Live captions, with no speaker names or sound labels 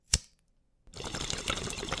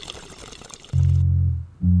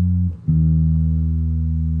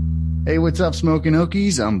Hey, what's up, Smoking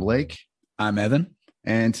Okies? I'm Blake. I'm Evan.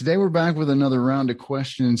 And today we're back with another round of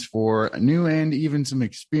questions for new and even some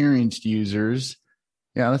experienced users.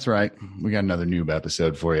 Yeah, that's right. We got another noob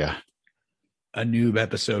episode for you. A noob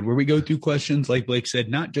episode where we go through questions, like Blake said,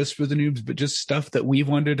 not just for the noobs, but just stuff that we've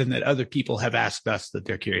wondered and that other people have asked us that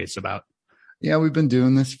they're curious about. Yeah, we've been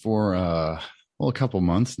doing this for, a couple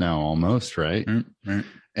months now almost, right? Mm-hmm.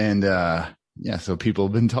 And, yeah, so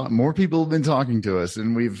more people have been talking to us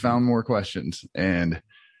and we've found more questions. And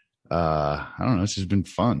I don't know, it's just been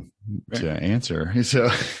fun to answer.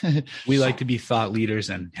 So we like to be thought leaders.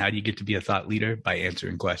 And how do you get to be a thought leader? By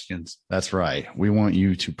answering questions. That's right. We want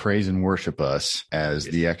you to praise and worship us as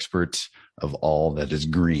the experts of all that is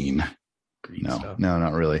green. No,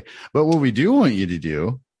 not really. But what we do want you to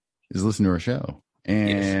do is listen to our show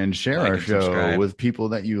and share our show with people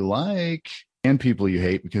that you like and people you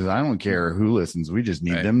hate, because I don't care who listens. We just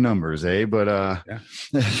need them numbers, eh? But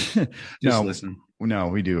listen. No,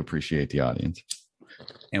 we do appreciate the audience.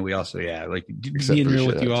 And we also, being real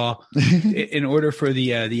with you all, in order for the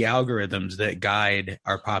algorithms that guide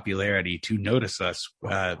our popularity to notice us,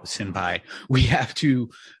 Senpai, we have to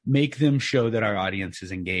make them show that our audience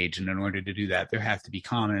is engaged. And in order to do that, there have to be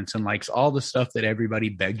comments and likes, all the stuff that everybody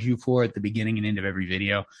begs you for at the beginning and end of every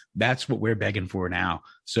video. That's what we're begging for now.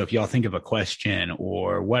 So if y'all think of a question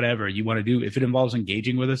or whatever you want to do, if it involves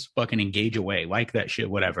engaging with us, fucking engage away. Like that shit,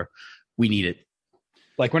 whatever. We need it.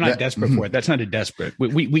 Like, we're not desperate for it. That's not a desperate.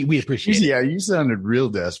 We appreciate it. Yeah, you sounded real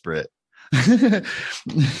desperate. You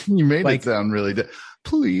made it sound really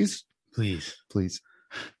Please. I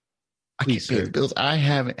can't pay the bills. I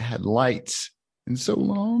haven't had lights in so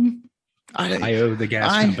long. I owe the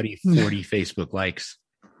gas company 40 Facebook likes.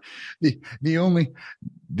 The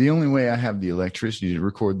only way I have the electricity to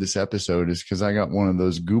record this episode is because I got one of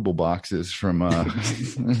those Google boxes from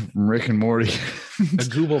Rick and Morty. A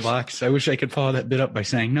Google box. I wish I could follow that bit up by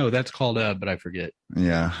saying, no, that's called but I forget.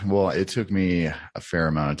 Yeah. Well, it took me a fair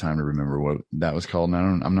amount of time to remember what that was called.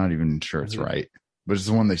 And I'm not even sure it's right, but it's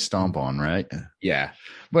the one they stomp on, right? Yeah.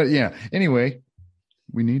 But yeah, anyway,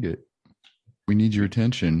 we need it. We need your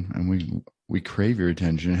attention, and we crave your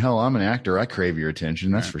attention. Hell, I'm an actor. I crave your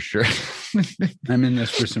attention. That's for sure. I'm in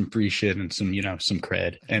this for some free shit and some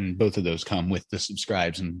cred. And both of those come with the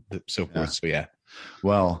subscribes and so forth. So, yeah.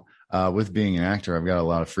 Well, with being an actor, I've got a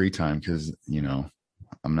lot of free time because,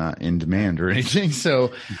 I'm not in demand or anything.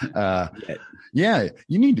 So, yeah,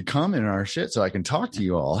 you need to comment on our shit so I can talk to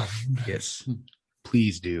you all. Yes,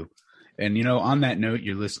 please do. And, on that note,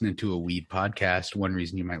 you're listening to a weed podcast. One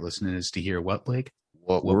reason you might listen is to hear what, Blake?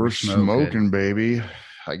 What we're smoking, baby.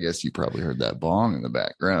 I guess you probably heard that bong in the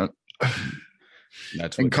background.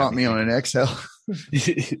 That's what caught me on an exhale.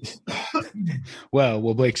 Well,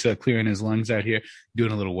 Blake's clearing his lungs out here,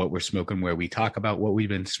 doing a little what we're smoking, where we talk about what we've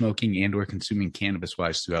been smoking and or consuming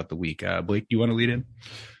cannabis-wise throughout the week. Blake, you want to lead in?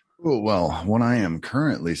 Oh, well, what I am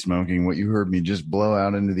currently smoking, what you heard me just blow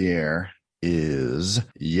out into the air, is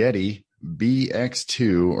Yeti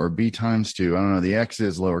BX2 or B times 2. I don't know. The X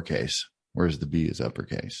is lowercase, whereas the B is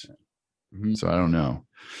uppercase. Mm-hmm. So I don't know.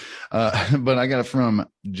 But I got it from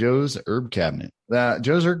Joe's Herb Cabinet.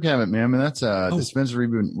 Joe's Herb Cabinet, man, that's a dispensary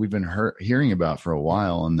we've been hearing about for a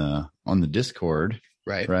while on the Discord.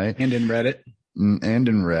 Right. And in Reddit.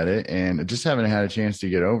 And just haven't had a chance to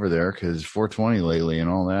get over there because 420 lately and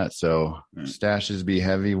all that. So stashes be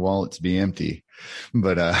heavy, wallets be empty.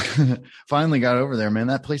 But finally got over there, man.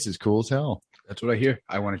 That place is cool as hell. That's what I hear.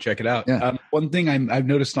 I want to check it out. Yeah. One thing I've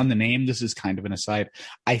noticed on the name, this is kind of an aside.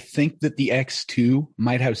 I think that the X2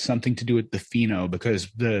 might have something to do with the pheno, because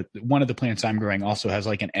one of the plants I'm growing also has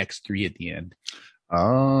like an X3 at the end.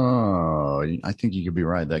 Oh, I think you could be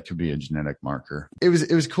right. That could be a genetic marker. It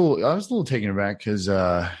was cool. I was a little taken aback because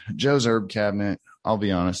Joe's Herb Cabinet, I'll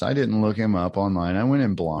be honest, I didn't look him up online. I went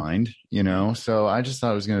in blind, so I just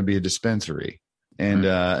thought it was going to be a dispensary. And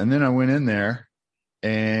then I went in there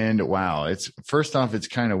and wow, it's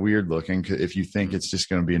kind of weird looking if you think it's just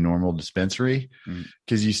going to be a normal dispensary,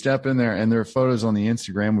 because you step in there and there are photos on the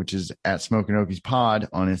Instagram, which is at Smoking Okies Pod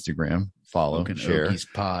on Instagram. Follow, share. Okies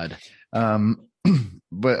Pod.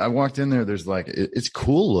 But I walked in there. There's it's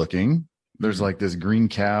cool looking. There's like this green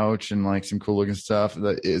couch and like some cool looking stuff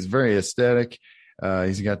that is very aesthetic.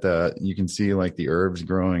 He's got you can see like the herbs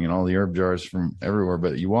growing and all the herb jars from everywhere.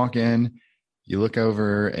 But you walk in, you look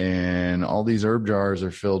over, and all these herb jars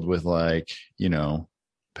are filled with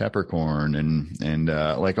peppercorn and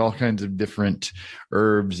like all kinds of different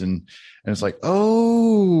herbs. And it's like,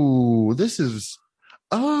 oh, this is,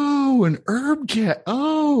 an herb cat.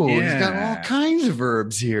 Oh, yeah. He's got all kinds of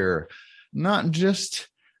herbs here. Not just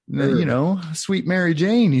you know, Sweet Mary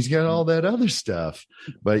Jane. He's got all that other stuff.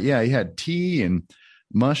 But yeah, he had tea and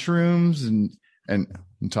mushrooms and I'm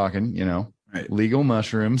talking, you know, legal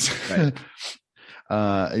mushrooms.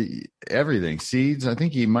 Right. Everything, seeds. I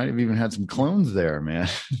think he might have even had some clones there, man.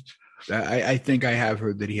 I think I have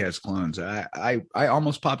heard that he has clones. I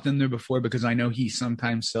almost popped in there before because I know he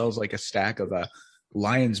sometimes sells like a stack of a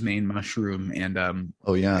lion's mane mushroom and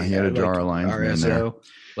he had a jar of lion's mane there.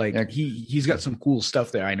 Like yeah. he's got some cool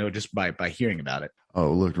stuff there. I know just by hearing about it.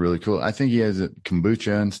 Oh, it looked really cool. I think he has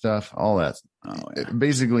kombucha and stuff. All that.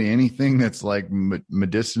 Basically anything that's like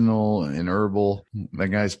medicinal and herbal. That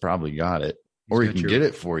guy's probably got it, or he can get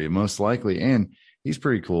it for you most likely. And he's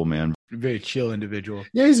pretty cool, man. Very chill individual.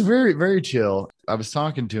 Yeah, he's very, very chill. I was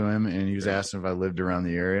talking to him and he was asking if I lived around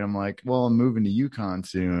the area. And I'm like, well, I'm moving to Yukon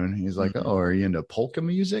soon. He's like, oh, are you into polka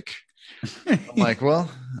music? I'm like,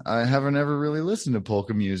 well, I haven't ever really listened to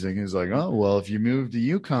polka music. He's like, oh, well, if you move to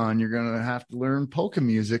Yukon, you're going to have to learn polka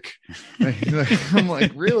music. I'm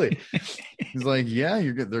like, really? He's like, yeah,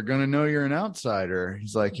 they're going to know you're an outsider.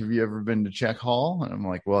 He's like, have you ever been to Czech Hall? And I'm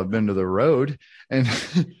like, well, I've been to the road. And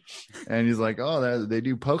he's like, oh, they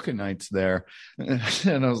do polka nights there.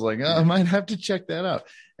 And I was like, oh, I might have to check that out.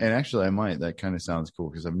 And actually I might. That kind of sounds cool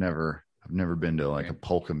because I've never been to like a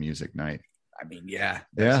polka music night. I mean, that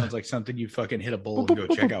sounds like something you fucking hit a bowl and go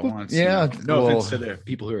check out once. Yeah. You know? No offense to the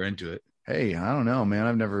people who are into it. Hey, I don't know, man.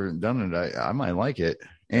 I've never done it. I might like it.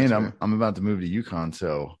 And I'm about to move to Yukon,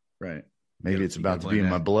 so maybe it's about to be in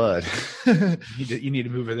my blood. You need to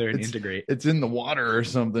move over there and integrate. It's in the water or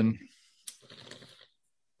something.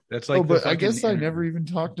 That's like, but I guess I never even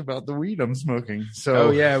talked about the weed I'm smoking. So,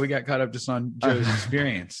 we got caught up just on Joe's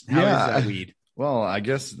experience. How is that weed? Well, I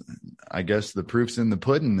guess the proof's in the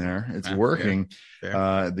pudding there. It's working.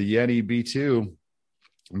 Fair. The Yeti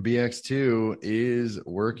BX2 is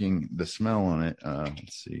working. The smell on it.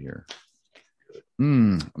 Let's see here.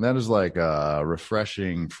 That is like a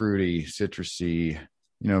refreshing, fruity, citrusy,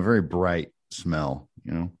 very bright smell,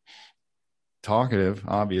 talkative,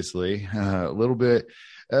 obviously, a little bit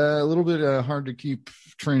hard to keep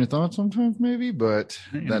train of thought sometimes, maybe, but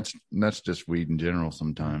that's just weed in general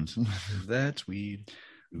sometimes. That's weed.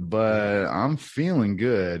 But I'm feeling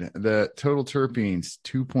good. The total terpenes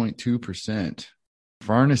 2.2%,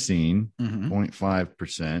 farnesene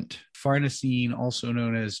 0.5%. Farnesene, also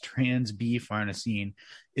known as trans B farnesene,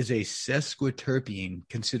 is a sesquiterpene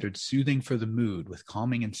considered soothing for the mood with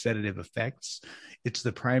calming and sedative effects. It's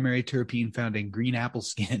the primary terpene found in green apple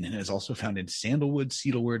skin and is also found in sandalwood,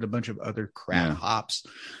 cedarwood, a bunch of other crap hops.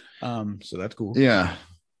 So that's cool. Yeah.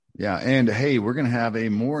 And hey, we're going to have a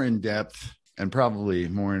more in-depth and probably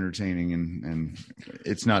more entertaining, and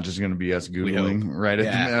it's not just going to be us Googling right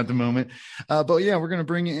at the moment. But yeah, we're going to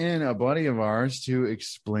bring in a buddy of ours a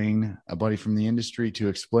buddy from the industry to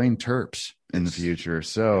explain terps in the future.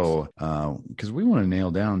 So, because we want to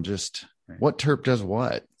nail down just what terp does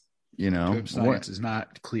what, Terp science is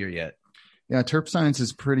not clear yet. Yeah, terp science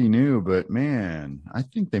is pretty new, but man, I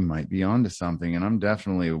think they might be onto something, and I'm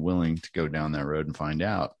definitely willing to go down that road and find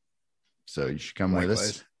out. So you should come with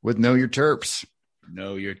us with Know Your Terps.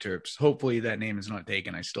 Know Your Terps. Hopefully that name is not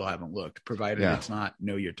taken. I still haven't looked, provided it's not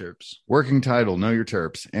Know Your Terps. Working title, Know Your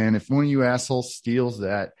Terps. And if one of you assholes steals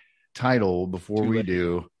that title before we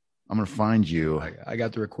do, I'm going to find you. I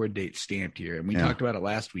got the record date stamped here, and we talked about it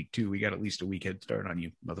last week, too. We got at least a week head start on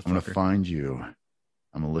you, motherfucker. I'm going to find you.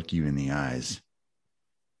 I'm going to look you in the eyes.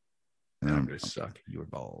 And I'm going to suck your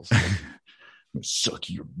balls. I'm gonna suck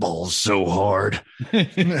your balls so hard.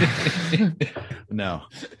 No,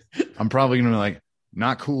 I'm probably gonna be like,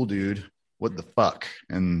 not cool, dude. What the fuck?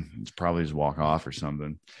 And it's probably just walk off or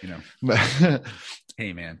something, But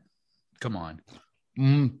hey, man, come on,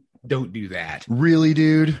 don't do that. Really,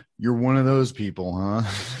 dude? You're one of those people,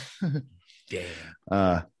 huh?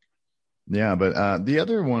 Damn. Yeah, but the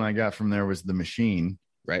other one I got from there was the machine,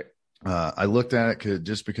 right? I looked at it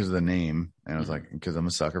just because of the name, and I was like, because I'm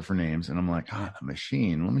a sucker for names, and I'm like, the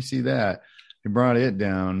machine. Let me see that. He brought it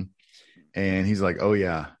down, and he's like, oh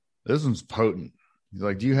yeah, this one's potent. He's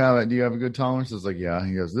like, do you have a good tolerance? I was like, yeah.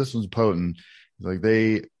 He goes, this one's potent. He's like,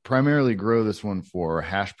 they primarily grow this one for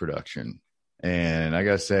hash production, and I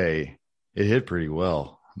gotta say, it hit pretty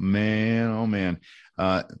well, man. Oh man,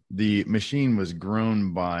 the machine was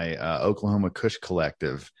grown by Oklahoma Kush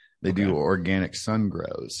Collective. They do organic sun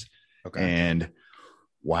grows. Okay. And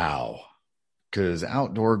wow, because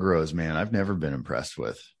outdoor grows, man, I've never been impressed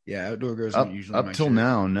with. Yeah, outdoor grows are usually up till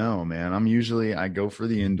now. No, man, I go for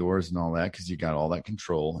the indoors and all that because you got all that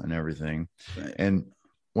control and everything. Right. And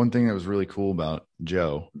one thing that was really cool about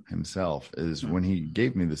Joe himself is when he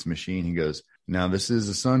gave me this machine, he goes, "Now this is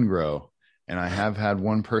a sun grow, And I have had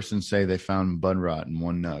one person say they found bud rot in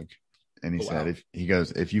one nug. And he said,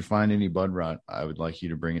 if you find any bud rot, I would like you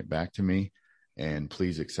to bring it back to me. And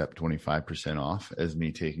please accept 25% off as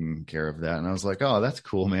me taking care of that. And I was like, oh, that's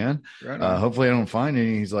cool, man. Right hopefully I don't find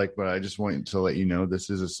any. He's like, but I just want to let you know, this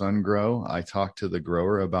is a sun grow. I talked to the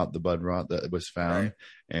grower about the bud rot that was found. Right.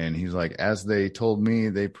 And he's like, as they told me,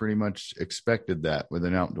 they pretty much expected that with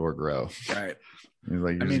an outdoor grow. Right. He's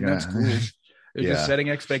like, that's cool. They're just setting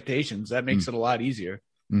expectations. That makes it a lot easier.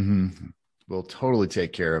 Mm-hmm. We'll totally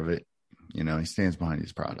take care of it. You know, he stands behind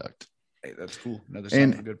his product. Hey, that's cool. Another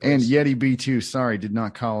good place. And Yeti B2, sorry, did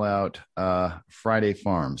not call out Friday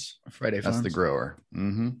Farms. That's the grower.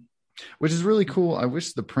 Mm-hmm. Which is really cool. I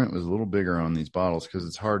wish the print was a little bigger on these bottles because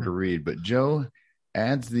it's hard to read. But Joe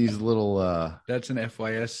adds these little... That's an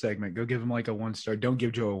FYS segment. Go give him like a 1-star. Don't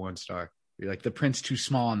give Joe a 1-star. You're like, the print's too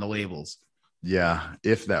small on the labels. Yeah,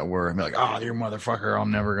 if that were. I'd be like, oh, you motherfucker,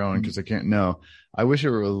 I'm never going because I can't. No, I wish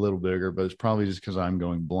it were a little bigger, but it's probably just because I'm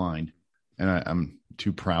going blind. And I'm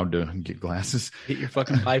too proud to get glasses. Get your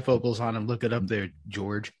fucking bifocals on and look it up there,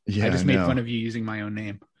 George. Yeah, I just made fun of you using my own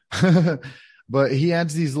name. But he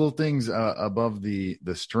adds these little things above the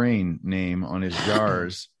strain name on his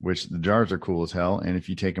jars, which the jars are cool as hell. And if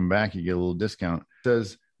you take them back, you get a little discount. It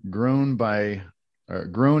says grown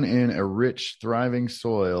in a rich, thriving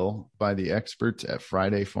soil by the experts at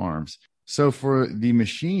Friday Farms. So for the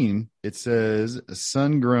machine, it says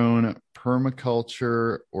sun-grown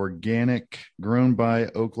permaculture organic grown by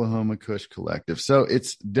Oklahoma Kush Collective. So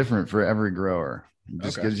it's different for every grower. It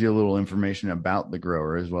just gives you a little information about the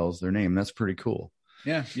grower as well as their name. That's pretty cool.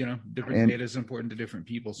 Yeah, different data is important to different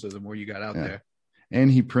people. So the more you got out there. And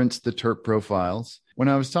he prints the terp profiles. When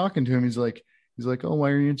I was talking to him, he's like, oh,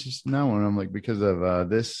 why are you interested in that one? And I'm like, because of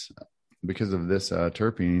this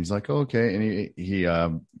terpene. He's like, oh, okay. And he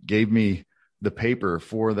gave me the paper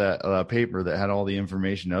for that paper that had all the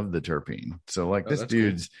information of the terpene. So like this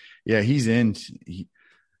dude's, cool. He's into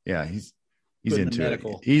it.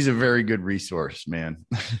 He's a very good resource, man.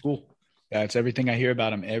 Cool. Yeah, it's everything I hear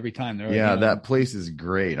about him every time. That place is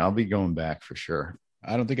great. I'll be going back for sure.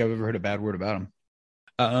 I don't think I've ever heard a bad word about him.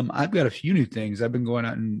 I've got a few new things. I've been going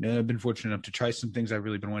out and I've been fortunate enough to try some things I've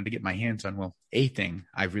really been wanting to get my hands on. Well, a thing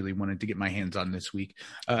I've really wanted to get my hands on this week.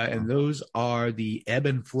 And those are the Ebb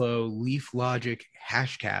and Flow Leaf Logic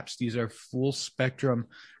hash caps. These are full spectrum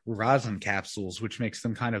rosin capsules, which makes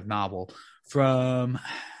them kind of novel. From,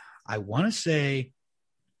 I want to say,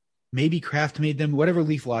 maybe Kraft made them, whatever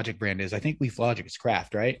Leaf Logic brand is. I think Leaf Logic is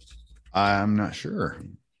Kraft, right? I'm not sure.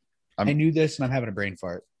 I knew this and I'm having a brain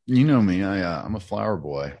fart. You know me, I'm a flower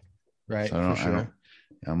boy, right? So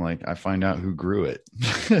I'm like, I find out who grew it.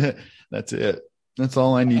 That's it. That's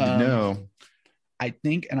all I need to know. I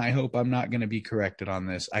think, and I hope I'm not going to be corrected on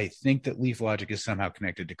this. I think that Leaf Logic is somehow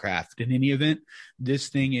connected to Kraft. In any event, this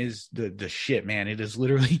thing is the shit, man. It is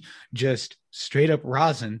literally just straight up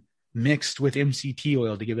rosin mixed with MCT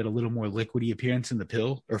oil to give it a little more liquidy appearance in the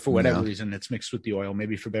pill, or for whatever reason it's mixed with the oil,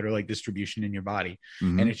 maybe for better like distribution in your body.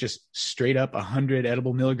 Mm-hmm. And it's just straight up 100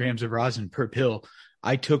 edible milligrams of rosin per pill.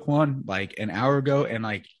 I took one like an hour ago and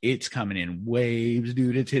like it's coming in waves,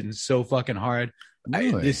 dude. It's hitting so fucking hard.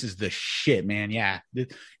 Really? This is the shit, man. Yeah,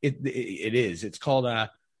 it is. It's called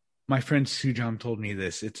my friend Sujam told me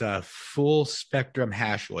this. It's a full spectrum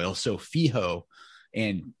hash oil, so FIHO.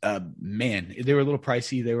 And man, they were a little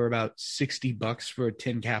pricey. They were about $60 for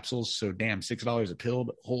 10 capsules. So damn, $6 a pill,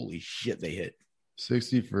 but holy shit, they hit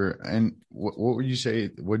 60 for. And what would you say?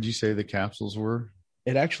 What did you say the capsules were?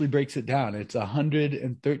 It actually breaks it down. It's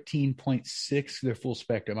 113.6. They're full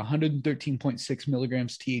spectrum. 113.6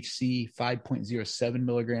 milligrams THC, 5.07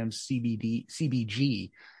 milligrams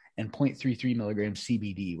CBG, and 0.33 milligrams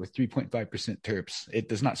CBD with 3.5% terps. It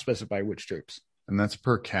does not specify which terps. And that's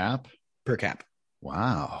per cap. Per cap.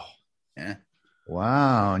 Wow. Yeah.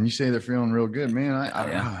 Wow. And you say they're feeling real good, man.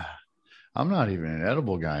 I'm not even an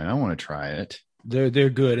edible guy and I want to try it.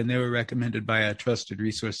 They're good. And they were recommended by a trusted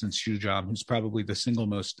resource in Sujam, who's probably the single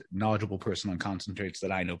most knowledgeable person on concentrates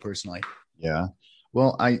that I know personally. Yeah.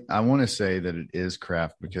 Well, I want to say that it is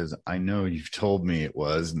Kraft because I know you've told me it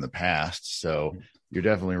was in the past. So you're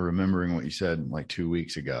definitely remembering what you said like 2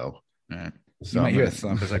 weeks ago. Right. So you might hear a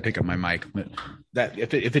thump as I pick up my mic, but that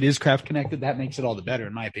if it is Kraft connected, that makes it all the better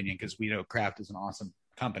in my opinion, because we know Kraft is an awesome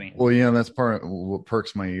company. Well, yeah, that's part of what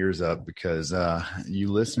perks my ears up because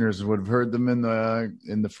you listeners would have heard them in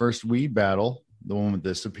the first weed battle, the one with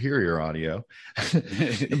the superior audio,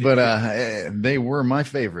 but they were my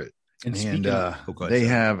favorite. And they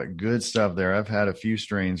have good stuff there. I've had a few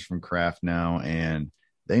strains from Kraft now, and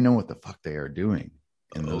they know what the fuck they are doing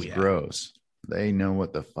in those grows. They know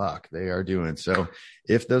what the fuck they are doing. So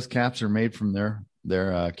if those caps are made from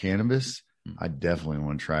their cannabis, I definitely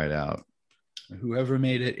want to try it out. Whoever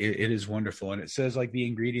made it, it is wonderful. And it says like the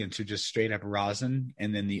ingredients are just straight up rosin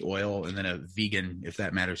and then the oil and then a vegan, if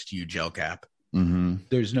that matters to you, gel cap. Mm-hmm.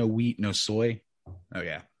 There's no wheat, no soy. Oh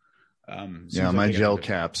yeah. My gel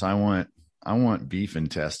caps. I want beef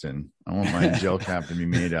intestine. I want my gel cap to be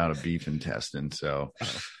made out of beef intestine. So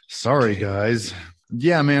sorry guys.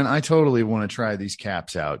 Yeah, man, I totally want to try these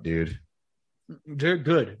caps out, dude. They're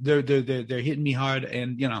good. They're hitting me hard,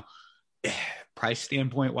 and you know, price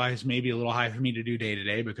standpoint wise, maybe a little high for me to do day to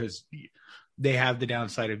day because they have the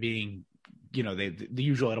downside of being, you know, the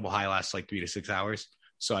usual edible high lasts like 3 to 6 hours.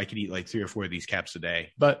 So I could eat like 3 or 4 of these caps a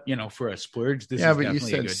day. But you know, for a splurge, this is definitely but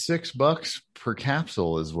you said $6 per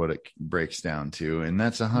capsule is what it breaks down to, and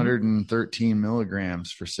that's 113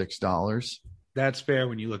 milligrams for $6. That's fair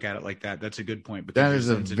when you look at it like that. That's a good point. But that is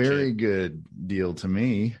a very good deal to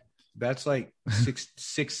me. That's like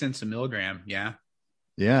six cents a milligram. Yeah.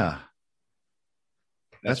 Yeah.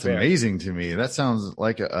 That's amazing to me. That sounds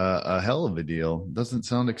like a hell of a deal. Doesn't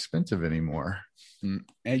sound expensive anymore. And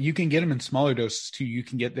you can get them in smaller doses too. You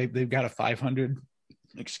can get, they've got a 500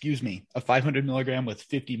 milligram with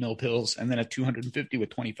 50 mil pills and then a 250 with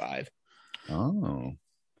 25. Oh.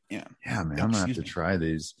 Yeah. Yeah, man. I'm going to have to try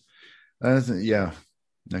these.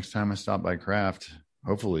 Next time I stop by Craft,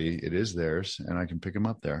 hopefully it is theirs and I can pick them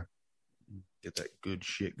up there. Get that good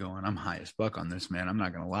shit going. I'm high as fuck on this, man. I'm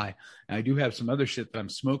not gonna lie. And I do have some other shit that I'm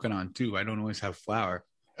smoking on too. I don't always have flour.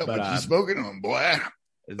 But you smoking on, boy?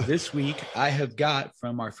 This week I have got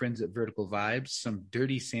from our friends at Vertical Vibes some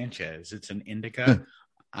Dirty Sanchez. It's an indica.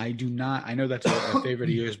 I know that's a favorite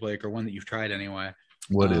of yours, Blake, or one that you've tried anyway.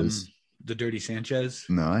 What is the Dirty Sanchez?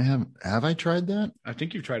 No, I haven't. Have I tried that? I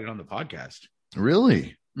think you've tried it on the podcast.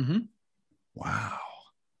 Really? Mm-hmm. Wow.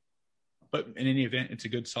 But in any event, it's a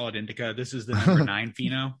good solid indica. This is the number 9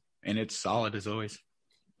 pheno, and it's solid as always.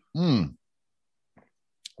 Well,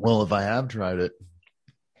 if I have tried it,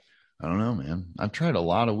 I don't know, man. I've tried a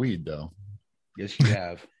lot of weed though. Yes, you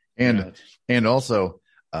have. and also,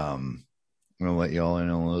 I'm gonna let y'all in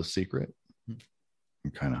on a little secret.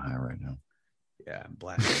 I'm kind of high right now. Yeah, I'm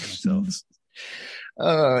blasting myself.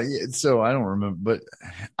 So I don't remember, but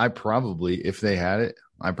I probably, if they had it,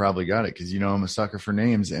 I probably got it because I'm a sucker for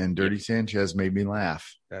names, and Dirty Sanchez made me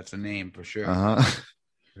laugh. That's a name for sure. I'm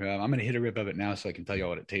gonna hit a rip of it now so I can tell you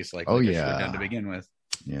what it tastes like. Oh like yeah, down to begin with.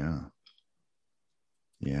 Yeah,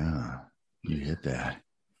 you hit that.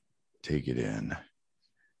 Take it in.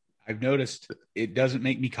 I've noticed it doesn't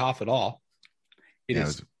make me cough at all. It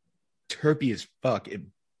is terpy as fuck. It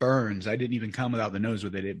burns. I didn't even come without the nose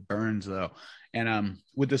with it. It burns though. And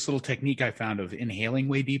with this little technique I found of inhaling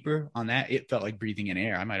way deeper on that, it felt like breathing in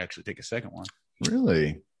air. I might actually take a second one.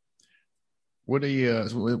 Really? What do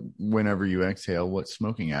you, whenever you exhale, what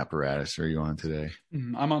smoking apparatus are you on today?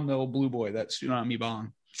 I'm on the old Blue Boy, that Tsunami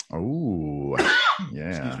Bong. Oh, yeah.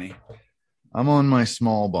 Excuse me. I'm on my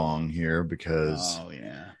small bong here because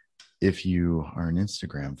yeah. If you are an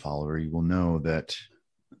Instagram follower, you will know that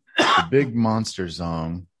the big monster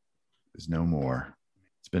zong is no more.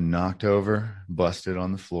 It's been knocked over, busted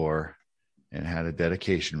on the floor, and had a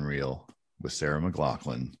dedication reel with Sarah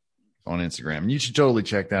McLachlan on Instagram. And you should totally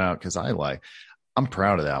check that out because I'm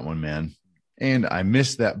proud of that one, man. And I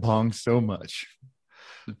miss that bong so much.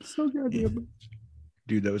 So goddamn much.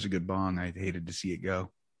 Dude, that was a good bong. I hated to see it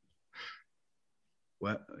go.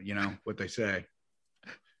 What they say.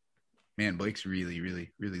 Man, Blake's really,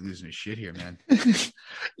 really, really losing his shit here, man.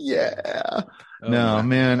 Yeah. No,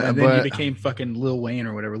 man. And then he became fucking Lil Wayne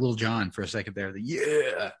or whatever, Lil Jon for a second there.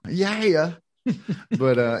 Yeah.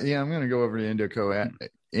 But I'm gonna go over to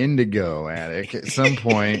Indigo Attic at some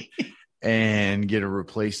point and get a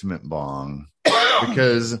replacement bong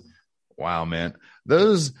because wow, man,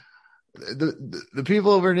 those the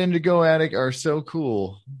people over at Indigo Attic are so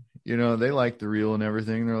cool. They like the reel and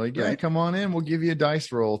everything. They're like, yeah, right. Come on in. We'll give you a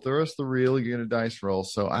dice roll. Throw us the reel. You get a dice roll.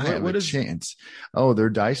 So I have a chance. Oh,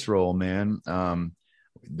 their dice roll, man.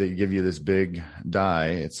 They give you this big die.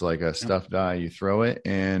 It's like a stuffed die. You throw it,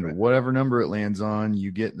 and whatever number it lands on,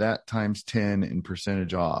 you get that times 10 in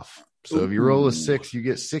percentage off. So if you roll a 6, you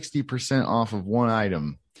get 60% off of one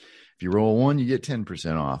item. If you roll a 1, you get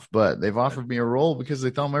 10% off. But they've offered me a roll because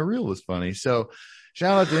they thought my reel was funny. So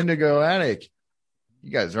shout out to Indigo Attic. You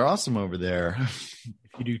guys are awesome over there. If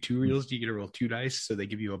you do 2 reels, do you get to roll 2 dice so they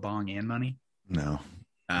give you a bong and money? No,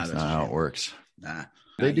 that's not how it works. Nah,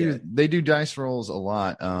 they do dice rolls a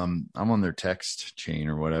lot. I'm on their text chain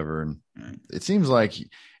or whatever, and it seems like if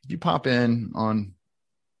you pop in on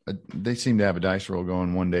they seem to have a dice roll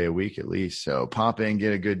going one day a week at least. So pop in,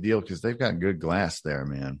 get a good deal because they've got good glass there,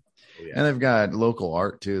 man. Oh, yeah. And they've got local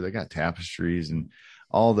art too. They got tapestries and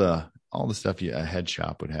all the stuff a head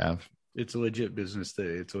shop would have. It's a legit business.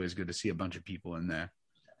 It's always good to see a bunch of people in there.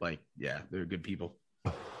 Like, yeah, they're good people.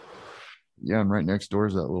 Yeah, and right next door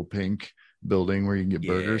is that little pink building where you can get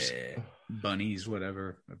burgers. Bunnies,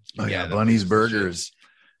 whatever. Oh, yeah, Bunnies Burgers.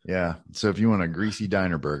 Yeah. So if you want a greasy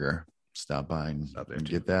diner burger, stop by and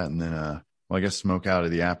get that. And then, I guess smoke out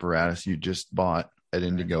of the apparatus you just bought at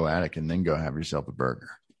Indigo Attic and then go have yourself a burger.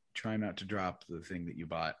 Try not to drop the thing that you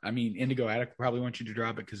bought. I mean, Indigo Attic probably want you to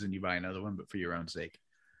drop it because then you buy another one, but for your own sake.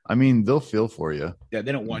 I mean, they'll feel for you. Yeah,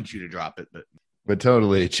 they don't want you to drop it, but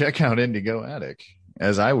totally check out Indigo Attic,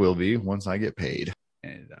 as I will be once I get paid.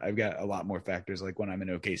 And I've got a lot more factors, like when I'm in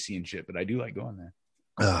OKC and shit, but I do like going there.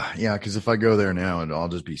 Yeah, because if I go there now, I'll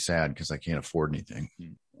just be sad because I can't afford anything.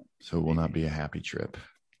 So it will not be a happy trip.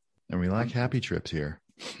 And we like happy trips here.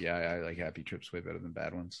 Yeah, I like happy trips way better than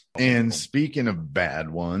bad ones. And speaking of bad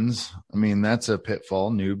ones, I mean, that's a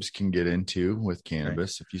pitfall noobs can get into with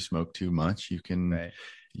cannabis. Right. If you smoke too much, you can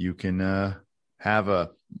have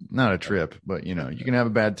not a trip, but you can have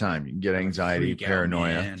a bad time. You can get anxiety,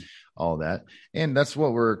 paranoia, all that. And that's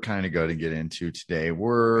what we're kind of going to get into today.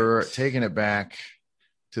 We're taking it back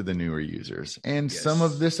to the newer users. And some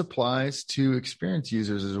of this applies to experienced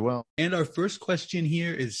users as well. And our first question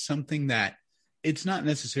here is something that it's not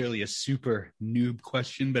necessarily a super noob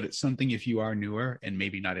question, but it's something if you are newer and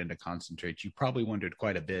maybe not into concentrates, you probably wondered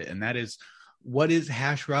quite a bit. And that is, what is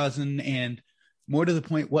hash rosin? And more to the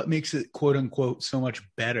point, what makes it quote unquote so much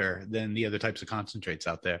better than the other types of concentrates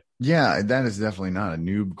out there? Yeah, that is definitely not a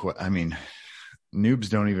noob. I mean, noobs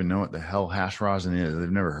don't even know what the hell hash rosin is. They've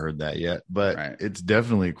never heard that yet, but it's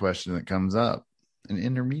definitely a question that comes up, an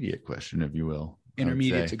intermediate question, if you will.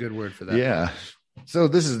 Intermediate's a good word for that. Yeah. So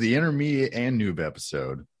this is the intermediate and noob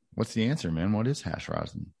episode. What's the answer, man? What is hash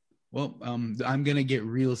rosin? Well, I'm going to get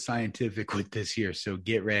real scientific with this here, so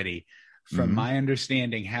get ready. From my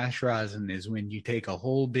understanding, hash rosin is when you take a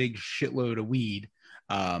whole big shitload of weed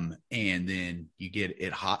and then you get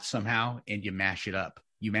it hot somehow and you mash it up.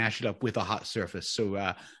 You mash it up with a hot surface.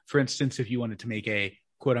 So, for instance, if you wanted to make a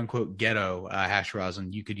quote-unquote ghetto hash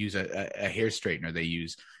rosin, you could use a hair straightener they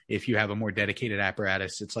use. If you have a more dedicated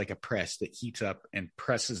apparatus, it's like a press that heats up and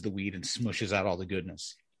presses the weed and smushes out all the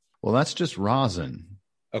goodness. Well, that's just rosin.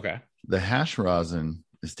 Okay. The hash rosin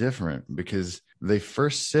is different because they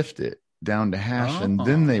first sift it down to hash and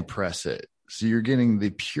then they press it. So you're getting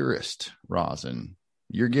the purest rosin.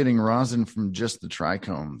 You're getting rosin from just the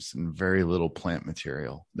trichomes and very little plant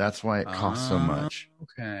material. That's why it costs so much.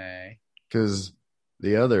 Okay. Because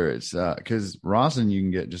the other, it's because rosin you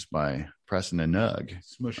can get just by pressing a nug,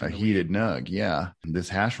 a heated nug. Yeah. This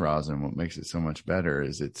hash rosin, what makes it so much better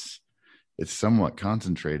is it's somewhat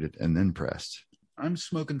concentrated and then pressed. I'm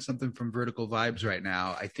smoking something from Vertical Vibes right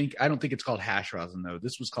now. I don't think it's called hash rosin though.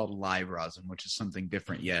 This was called live rosin, which is something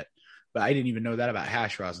different yet. But I didn't even know that about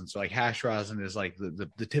hash rosin. So like hash rosin is like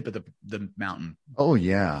the tip of the mountain. Oh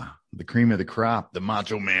yeah. The cream of the crop, the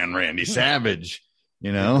Macho Man, Randy Savage,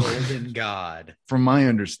 the golden god. From my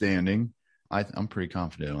understanding, I'm pretty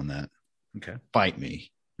confident on that. Okay. Fight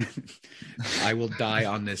me. I will die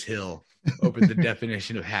on this hill over the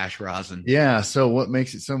definition of hash rosin. Yeah. So what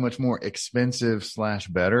makes it so much more expensive /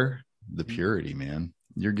 better? The purity, man.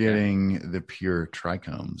 You're getting the pure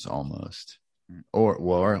trichomes almost.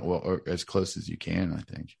 Or as close as you can, I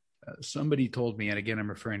think. Somebody told me, and again, I'm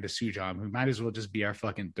referring to Sujam, who might as well just be our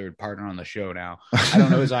fucking third partner on the show now. I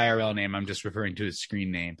don't know his IRL name. I'm just referring to his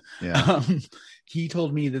screen name. Yeah. He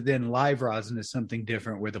told me that then live rosin is something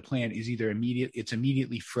different where the plant is either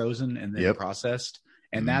immediately frozen and then processed.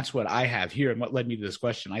 And that's what I have here. And what led me to this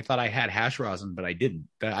question, I thought I had hash rosin, but I didn't.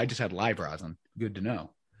 I just had live rosin. Good to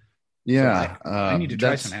know. Yeah. So I need to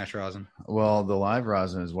try some hash rosin. Well, the live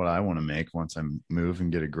rosin is what I want to make once I move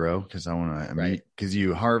and get a grow because I want to, because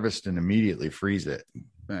you harvest and immediately freeze it.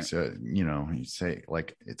 Right. So, you say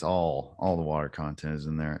like it's all the water content is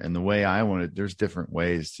in there. And the way I want it, there's different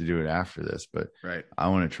ways to do it after this, but I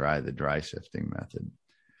want to try the dry sifting method.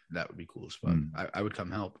 That would be cool as fuck. I would come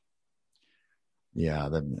help. Yeah.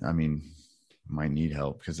 Might need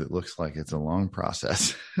help because it looks like it's a long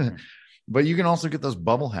process. But you can also get those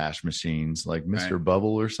bubble hash machines like Mr.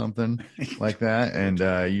 Bubble or something like that. And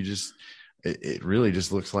it really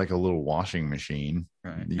just looks like a little washing machine.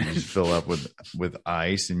 Right. You just fill up with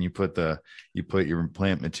ice and you put your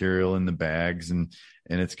plant material in the bags and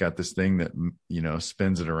it's got this thing that,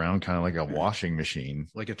 spins it around kind of like a washing machine.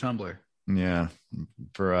 Like a tumbler. Yeah.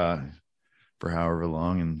 For however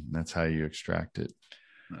long. And that's how you extract it.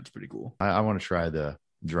 That's pretty cool. I want to try the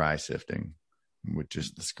dry sifting with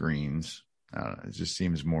just the screens. I don't know. It just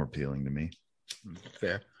seems more appealing to me.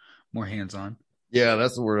 Fair. More hands-on. Yeah,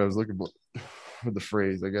 that's the word I was looking for the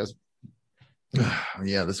phrase, I guess.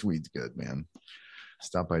 Yeah, this weed's good, man.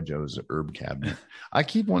 Stop by Joe's Herb Cabinet. I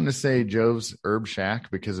keep wanting to say Joe's Herb Shack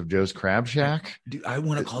because of Joe's Crab Shack. Dude, I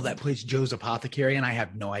want to call that place Joe's Apothecary, and I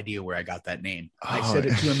have no idea where I got that name. I said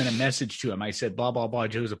it to him in a message to him. I said, blah, blah, blah,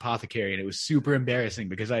 Joe's Apothecary, and it was super embarrassing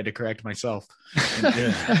because I had to correct myself.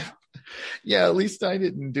 Yeah, at least I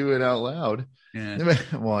didn't do it out loud. Yeah.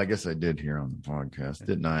 Well, I guess I did here on the podcast,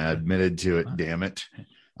 didn't I? I admitted to it, damn it.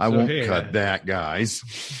 I won't cut that, guys.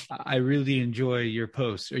 I really enjoy your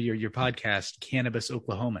posts or your podcast, Cannabis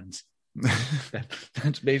Oklahomans.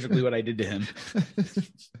 That's basically what I did to him.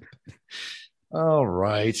 All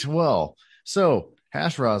right. Well, so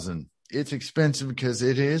hash rosin, it's expensive because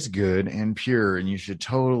it is good and pure, and you should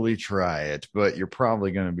totally try it. But you're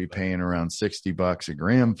probably going to be paying around $60 a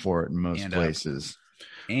gram for it in most places.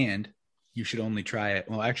 And you should only try it.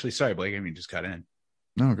 Well, actually, sorry, Blake, I mean, just cut in.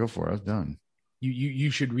 No, go for it. I was done. You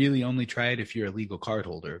should really only try it if you're a legal card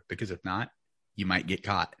holder, because if not, you might get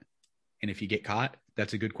caught. And if you get caught,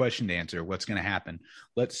 that's a good question to answer. What's going to happen?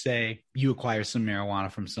 Let's say you acquire some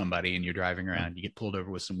marijuana from somebody and you're driving around. You get pulled over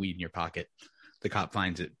with some weed in your pocket. The cop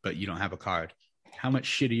finds it, but you don't have a card. How much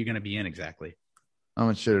shit are you going to be in exactly? How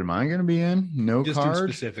much shit am I going to be in? No Just card? in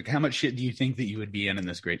specific. How much shit do you think that you would be in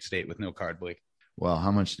this great state with no card, Blake? Well, how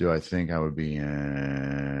much do I think I would be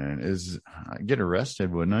in? I'd get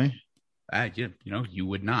arrested, wouldn't I? You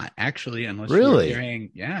would not actually, unless really? You were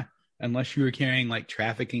carrying, unless you were carrying like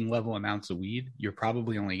trafficking level amounts of weed. You're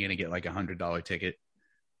probably only going to get like $100 ticket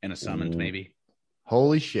and a summons, maybe.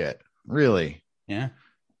 Holy shit! Really? Yeah.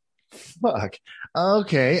 Fuck.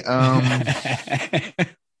 Okay.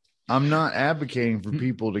 I'm not advocating for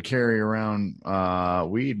people to carry around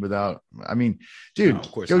weed without. I mean, dude,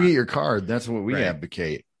 go get your card. That's what we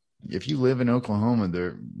advocate. If you live in Oklahoma,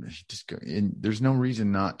 there's no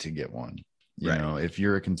reason not to get one, you know, if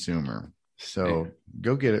you're a consumer. So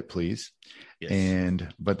go get it, please. Yes.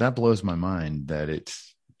 But that blows my mind that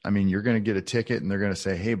you're going to get a ticket and they're going to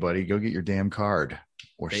say, hey, buddy, go get your damn card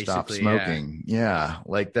or stop smoking. Yeah.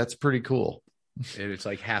 Like that's pretty cool. It's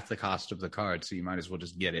like half the cost of the card. So you might as well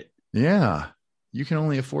just get it. Yeah. You can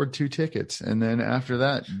only afford 2 tickets. And then after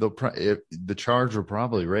that, the charge will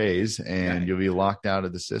probably raise and you'll be locked out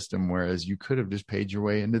of the system. Whereas you could have just paid your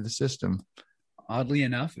way into the system. Oddly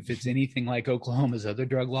enough, if it's anything like Oklahoma's other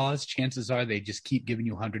drug laws, chances are they just keep giving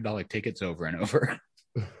you $100 tickets over and over.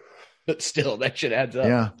 But still, that shit adds up.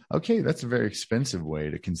 Yeah. Okay. That's a very expensive way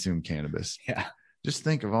to consume cannabis. Yeah. Just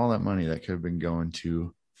think of all that money that could have been going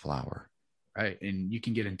to flour. Right. And you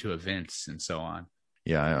can get into events and so on.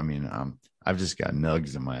 Yeah. I mean, I've just got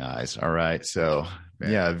nugs in my eyes. All right. So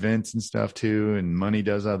events and stuff too. And money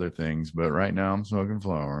does other things. But right now I'm smoking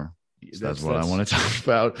flower. So that's what I want to talk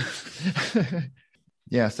about.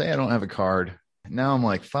 Yeah. Say I don't have a card. Now I'm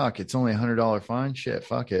like, fuck, it's only $100 fine. Shit.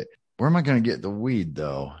 Fuck it. Where am I going to get the weed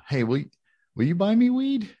though? Hey, will you buy me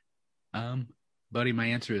weed? Buddy, my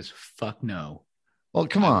answer is fuck no. Well,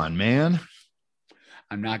 come on, man.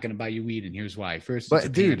 I'm not going to buy you weed, and here's why. First,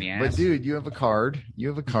 dude, you have a card. You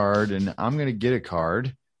have a card, and I'm going to get a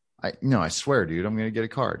card. I swear, dude, I'm going to get a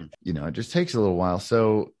card. You know, it just takes a little while.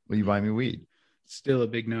 So, will you buy me weed? Still a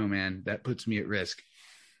big no, man. That puts me at risk,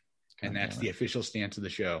 and that's the official stance of the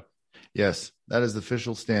show. Yes, that is the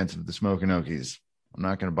official stance of the Smoking Okies. I'm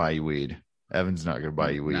not going to buy you weed. Evan's not going to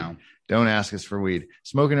buy you weed. No. Don't ask us for weed.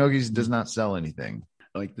 Smoking Okies does not sell anything.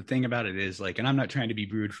 Like the thing about it is like, and I'm not trying to be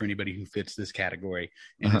rude for anybody who fits this category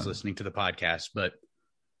and is listening to the podcast, but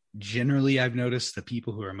generally I've noticed the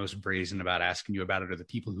people who are most brazen about asking you about it are the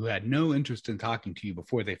people who had no interest in talking to you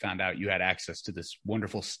before they found out you had access to this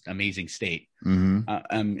wonderful, amazing state. Mm-hmm.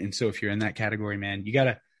 And so if you're in that category, man, you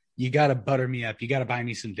gotta butter me up. You gotta buy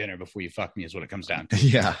me some dinner before you fuck me is what it comes down to.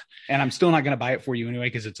 Yeah. And I'm still not going to buy it for you anyway,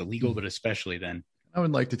 because it's illegal, but especially then. I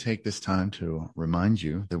would like to take this time to remind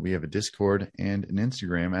you that we have a Discord and an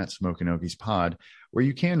Instagram at Smoking Okies Pod, where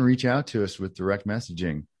you can reach out to us with direct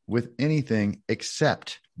messaging with anything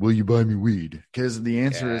except, will you buy me weed? Because the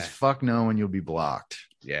answer is fuck no, and you'll be blocked.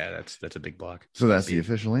 Yeah, that's a big block. So that's the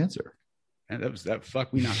official answer. And that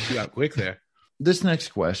fuck, we knocked you out quick there. This next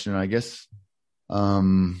question, I guess, I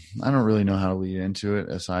don't really know how to lead into it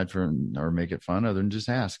aside from, or make it fun, other than just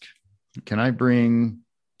ask. Can I bring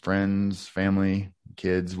friends, family,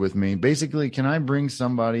 kids with me? Basically, can I bring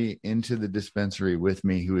somebody into the dispensary with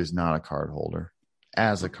me who is not a card holder?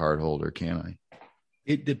 As a card holder, can I?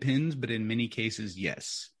 It depends, but in many cases,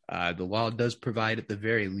 yes. The law does provide at the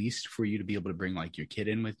very least for you to be able to bring like your kid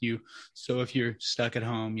in with you. So if you're stuck at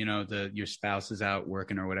home, you know, your spouse is out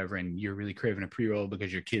working or whatever, and you're really craving a pre-roll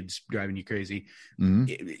because your kid's driving you crazy,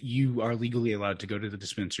 you are legally allowed to go to the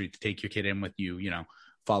dispensary to take your kid in with you, you know,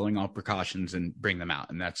 following all precautions and bring them out.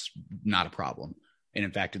 And that's not a problem. And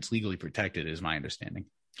in fact, it's legally protected is my understanding.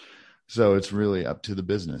 So it's really up to the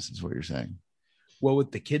business is what you're saying. Well,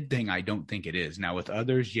 with the kid thing, I don't think it is. Now, with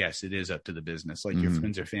others, yes, it is up to the business, like your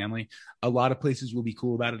friends or family. A lot of places will be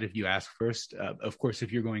cool about it if you ask first. Of course,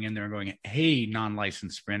 if you're going in there and going, hey,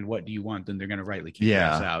 non-licensed friend, what do you want? Then they're going to rightly kick your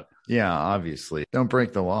ass out. Yeah, obviously. Don't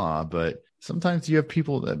break the law, but sometimes you have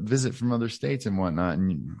people that visit from other states and whatnot.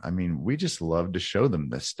 And I mean, we just love to show them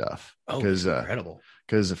this stuff. Oh, it's incredible.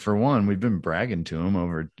 Because for one, we've been bragging to them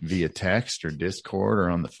over via text or Discord or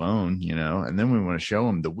on the phone, you know, and then we want to show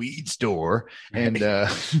them the weed store and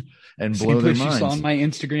blow their minds. You saw on my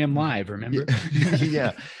Instagram live, remember?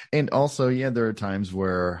 Yeah. And also, there are times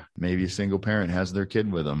where maybe a single parent has their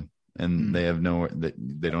kid with them and they have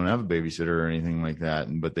they don't have a babysitter or anything like that,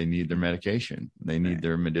 but they need their medication. They need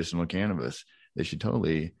their medicinal cannabis. They should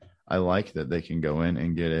totally, I like that they can go in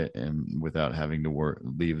and get it and without having to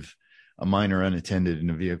leave a minor unattended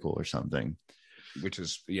in a vehicle or something, which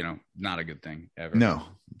is, you know, not a good thing ever. No,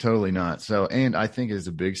 totally not. So, and I think it's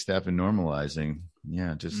a big step in normalizing.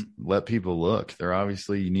 Yeah. Just let people look. They're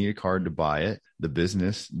obviously, you need a card to buy it. The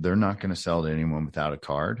business, they're not going to sell to anyone without a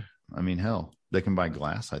card. I mean, hell, they can buy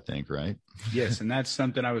glass, I think, right? Yes. And that's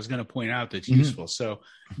something I was going to point out that's useful. So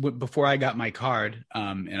before I got my card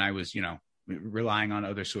and I was, you know, relying on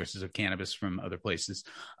other sources of cannabis from other places,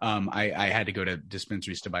 I had to go to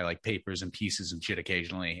dispensaries to buy like papers and pieces and shit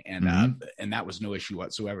occasionally, and that was no issue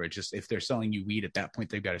whatsoever. Just if they're selling you weed at that point,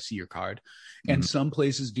 they've got to see your card. And some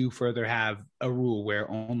places do further have a rule where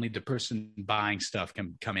only the person buying stuff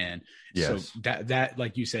can come in. Yes. So that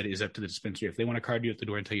like you said is up to the dispensary. If they want to card you at the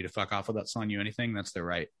door and tell you to fuck off without selling you anything, that's their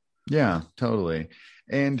right. Yeah, totally.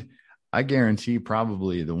 And I guarantee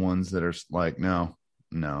probably the ones that are like, no,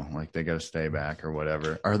 like they got to stay back or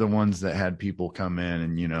whatever, are the ones that had people come in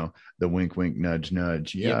and, you know, the wink, wink, nudge,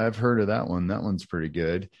 nudge. Yeah, I've heard of that one. That one's pretty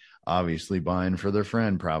good. Obviously buying for their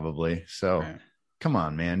friend probably. So come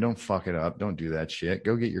on, man, don't fuck it up. Don't do that shit.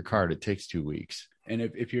 Go get your card. It takes 2 weeks. And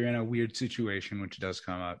if you're in a weird situation, which does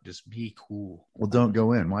come up, just be cool. Well, don't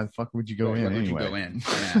go in. Why the fuck would you go in anyway? Would you go in?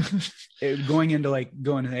 Yeah.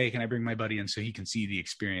 Going, hey, can I bring my buddy in so he can see the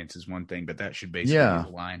experience is one thing, but that should basically be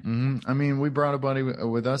the line. I mean, we brought a buddy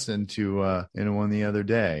with us into one the other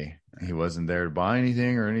day. He wasn't there to buy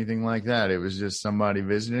anything or anything like that. It was just somebody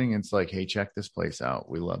visiting. It's like, hey, check this place out.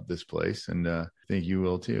 We love this place. And I think you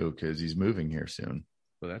will too, because he's moving here soon.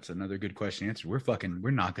 Well, that's another good question answer.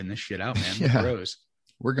 We're knocking this shit out, man. Bros.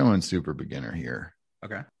 We're going super beginner here.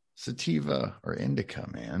 Okay. Sativa or indica,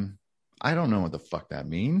 man. I don't know what the fuck that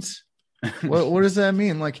means. What does that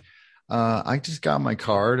mean? Like, I just got my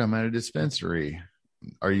card. I'm at a dispensary.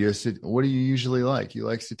 What do you usually like? You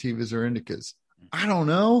like sativas or indicas? I don't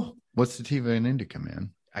know. What's sativa and indica,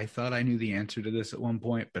 man? I thought I knew the answer to this at one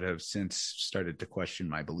point, but have since started to question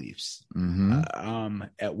my beliefs.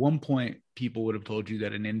 At one point, people would have told you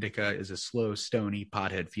that an indica is a slow, stony,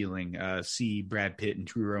 pothead feeling. See Brad Pitt in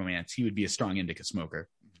True Romance. He would be a strong indica smoker.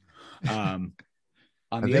 I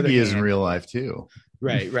think he is in real life too.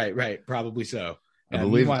 Right. Probably so. I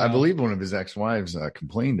believe one of his ex-wives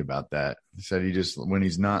complained about that. He said he just, when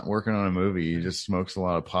he's not working on a movie, he just smokes a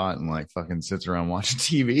lot of pot and like fucking sits around watching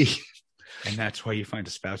TV. And that's why you find a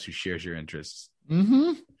spouse who shares your interests.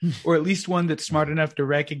 Or at least one that's smart enough to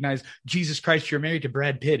recognize, Jesus Christ, you're married to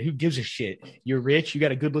Brad Pitt. Who gives a shit? You're rich. You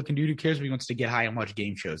got a good looking dude. Who cares if he wants to get high and watch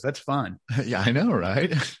game shows? That's fun. Yeah, I know,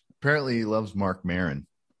 right? Apparently he loves Mark Maron.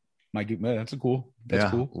 That's cool. That's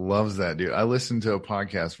cool. Loves that dude. I listened to a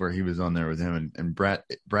podcast where he was on there with him and Brad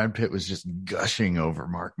Pitt was just gushing over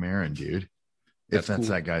Mark Maron, dude. If that's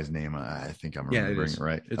cool. That guy's name, I think I'm remembering it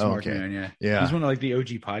right. It's Mark Maron, yeah. He's one of like the OG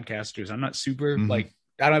podcasters. I'm not super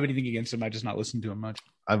I don't have anything against him. I just not listen to him much.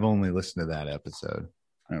 I've only listened to that episode.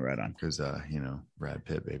 Oh, right on. Because Brad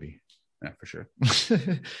Pitt, baby. Yeah, for sure.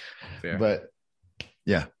 Fair. But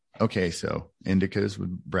yeah. Okay, so indicas with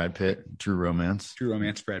Brad Pitt, True Romance,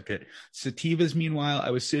 Brad Pitt. Sativas, meanwhile, I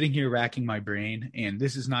was sitting here racking my brain, and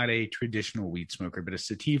this is not a traditional weed smoker, but a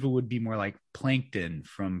sativa would be more like Plankton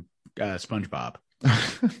from SpongeBob.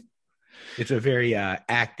 It's a very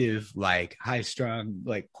active, like high-strung,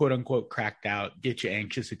 like quote-unquote cracked out, get you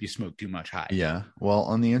anxious if you smoke too much high. Yeah. Well,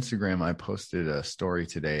 on the Instagram, I posted a story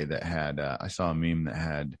today that had, I saw a meme that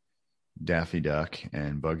had Daffy Duck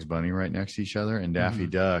and Bugs Bunny right next to each other. And Daffy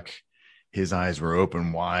Duck his eyes were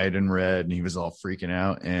open wide and red, and he was all freaking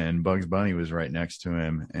out. And Bugs Bunny was right next to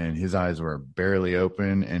him, and his eyes were barely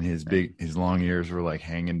open, and his long ears were like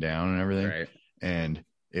hanging down and everything. Right. And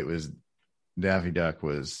it was Daffy Duck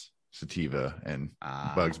was sativa, and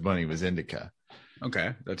Bugs Bunny was indica.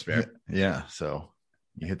 Okay, that's fair. Yeah, so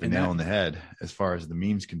you hit the nail on the head as far as the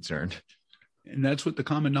meme's concerned. And that's what the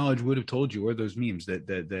common knowledge would have told you, or those memes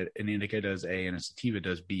that an indica does A and a sativa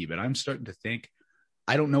does B. But I'm starting to think,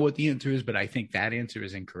 I don't know what the answer is, but I think that answer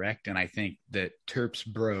is incorrect. And I think that terps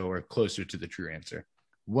bro are closer to the true answer.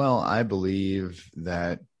 Well, I believe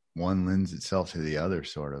that one lends itself to the other,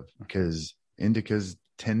 sort of, because indicas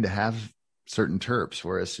tend to have certain terps,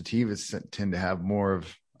 whereas sativas tend to have more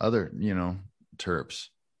of other, terps.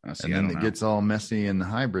 And then it gets all messy in the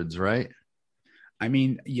hybrids, right? I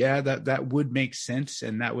mean, yeah, that would make sense.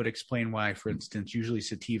 And that would explain why, for instance, usually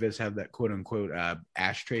sativas have that quote unquote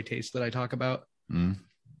ashtray taste that I talk about.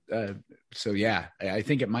 So yeah, I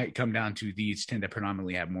think it might come down to these tend to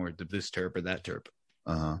predominantly have more of this terp or that terp.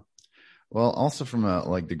 Well, also from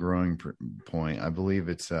the growing point, I believe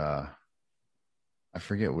it's I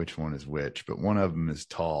forget which one is which, but one of them is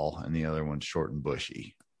tall and the other one's short and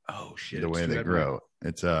bushy. Oh shit! The way they grow,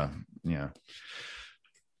 it's yeah.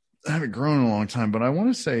 I haven't grown in a long time, but I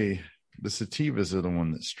want to say the sativas are the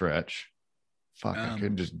one that stretch. Fuck, I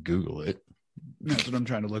could just Google it. That's what I'm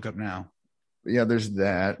trying to look up now. Yeah, there's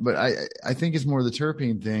that, but I think it's more the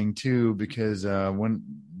terpene thing too, because when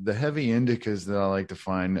the heavy indicas that I like to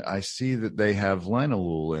find, I see that they have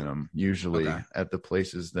linalool in them usually at the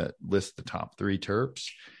places that list the top 3 terps,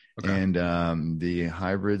 and the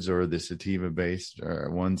hybrids or the sativa based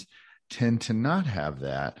ones tend to not have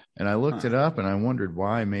that. And I looked it up and I wondered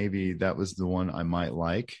why. Maybe that was the one I might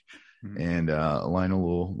like. And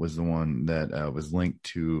linalool was the one that was linked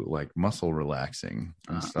to like muscle relaxing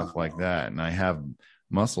and stuff like that. And I have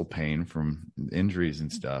muscle pain from injuries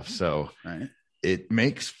and stuff. So it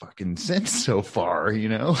makes fucking sense so far, I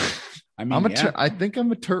mean, I think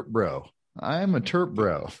I'm a terp bro. I am a terp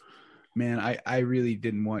bro. Man, I really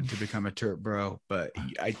didn't want to become a terp bro, but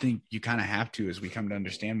I think you kind of have to as we come to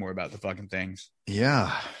understand more about the fucking things.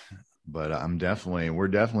 Yeah. But we're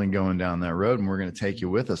definitely going down that road, and we're going to take you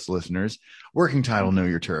with us, listeners. Working title, Know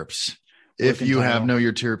Your Terps. If you have Know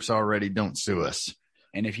Your Terps already, don't sue us.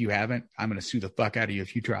 And if you haven't, I'm going to sue the fuck out of you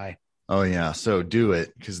if you try. Oh, yeah. So do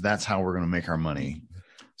it, because that's how we're going to make our money.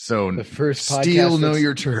 So the first steal Know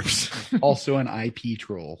Your Terps. Also an IP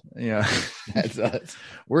troll. Yeah. That's us.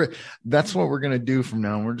 That's what we're going to do from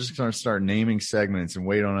now on. We're just going to start naming segments and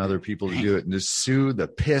wait on other people to do it and just sue the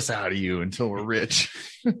piss out of you until we're rich.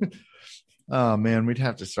 Oh man, we'd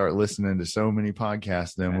have to start listening to so many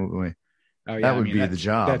podcasts then, wouldn't we? Oh, yeah. That would be the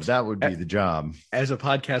job. That would be the job. As a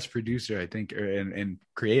podcast producer, I think, and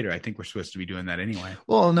creator, I think we're supposed to be doing that anyway.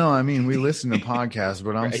 Well, no, I mean, we listen to podcasts,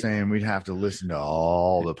 but I'm saying we'd have to listen to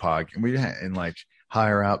all the podcasts. And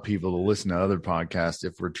hire out people to listen to other podcasts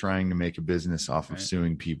if we're trying to make a business off of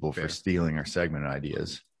suing people for stealing our segment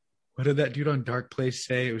ideas. What did that dude on Dark Place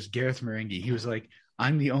say? It was Gareth Marenghi. He was like,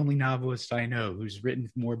 I'm the only novelist I know who's written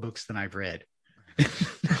more books than I've read.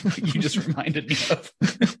 You just reminded me of.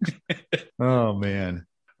 Oh, man.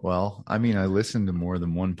 Well, I mean, I listen to more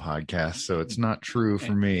than one podcast, so it's not true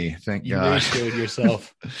for me. Thank you God. You showed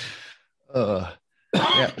yourself.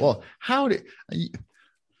 Yeah. Well,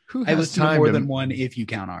 who has I listen to more than one if you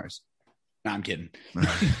count ours. No, I'm kidding.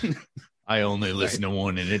 I only listen to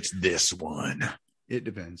one, and it's this one. It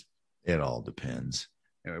depends. It all depends.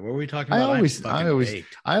 Anyway, what were we talking about?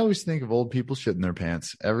 I always think of old people shitting their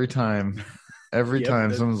pants every time. Every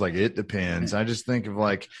time someone's like, it depends. I just think of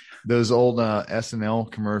those old SNL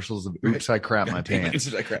commercials of "Oops, I crap my pants."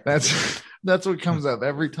 That's what comes up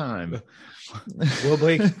every time. Well,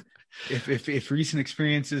 Blake, if recent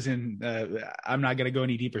experiences and I'm not going to go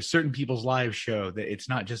any deeper, certain people's lives show that it's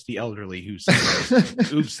not just the elderly who say,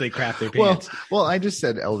 "Oops, they crap their pants." Well, I just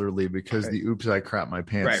said elderly because the "Oops, I crap my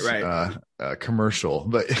pants" commercial,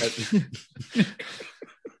 but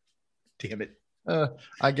damn it.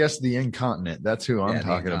 I guess the incontinent. That's who I'm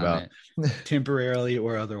talking about. Temporarily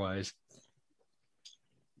or otherwise.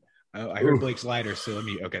 Oh, I heard Blake's lighter, so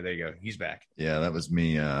okay, there you go. He's back. Yeah, that was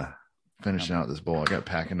me finishing out this bowl. I got to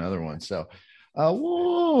pack another one. So,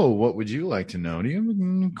 what would you like to know? Do you have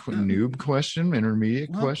a noob question,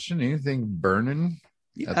 intermediate question, anything burning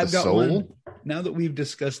at the soul? One. Now that we've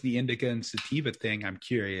discussed the indica and sativa thing, I'm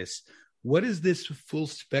curious. What is this full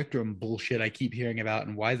spectrum bullshit I keep hearing about,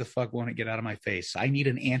 and why the fuck won't it get out of my face? I need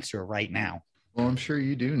an answer right now. Well, I'm sure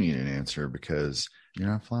you do need an answer because you're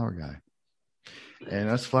not a flower guy. And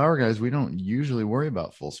us flower guys, we don't usually worry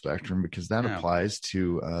about full spectrum because that applies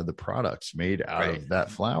to the products made out of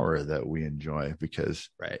that flower that we enjoy, because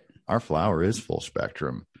our flower is full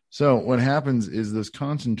spectrum. So what happens is those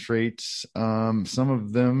concentrates, some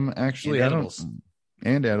of them actually,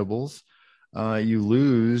 and edibles, you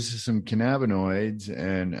lose some cannabinoids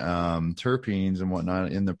and terpenes and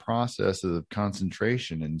whatnot in the process of the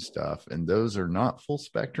concentration and stuff. And those are not full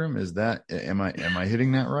spectrum. Is that, am I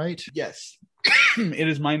hitting that right? Yes. It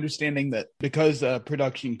is my understanding that because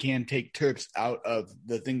production can take terps out of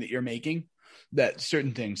the thing that you're making, that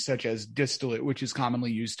certain things such as distillate, which is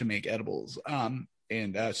commonly used to make edibles,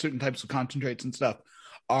 and certain types of concentrates and stuff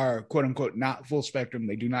are quote unquote not full spectrum.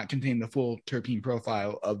 They do not contain the full terpene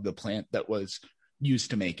profile of the plant that was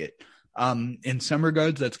used to make it. In some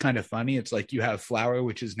regards, that's kind of funny. It's like you have flower,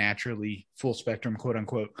 which is naturally full spectrum, quote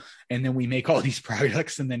unquote, and then we make all these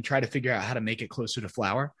products and then try to figure out how to make it closer to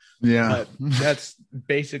flower. Yeah, but that's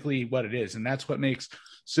basically what it is, and that's what makes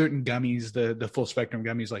certain gummies, the full spectrum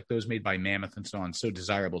gummies like those made by Mammoth and so on, so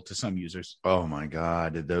desirable to some users. Oh my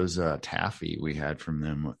God, those taffy we had from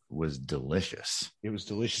them was delicious. It was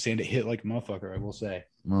delicious, and it hit like a motherfucker, I will say.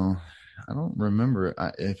 Well, I don't remember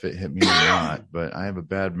if it hit me or not, but I have a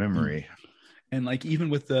bad memory. And like even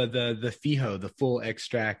with the FIHO, the full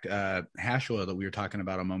extract hash oil that we were talking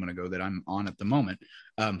about a moment ago that I'm on at the moment,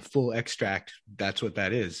 full extract, that's what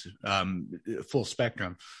that is. Full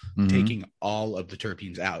spectrum, taking all of the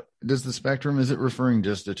terpenes out. Does the spectrum, is it referring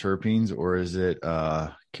just to terpenes, or is it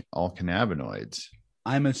all cannabinoids?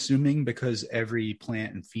 I'm assuming because every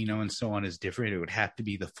plant and pheno and so on is different, it would have to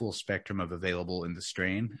be the full spectrum of available in the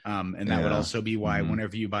strain. And that would also be why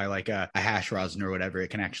whenever you buy like a hash rosin or whatever, it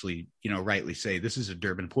can actually, rightly say this is a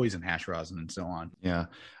Durban poison hash rosin and so on. Yeah.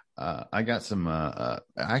 I got some,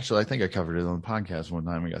 actually, I think I covered it on the podcast one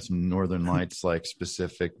time. We got some Northern Lights, like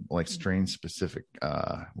specific, like strain specific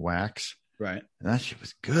wax. Right. And that shit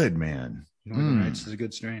was good, man. Northern Lights is a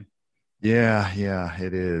good strain. Yeah,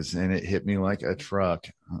 it is. And it hit me like a truck.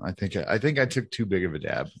 I think I took too big of a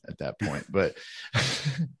dab at that point, but,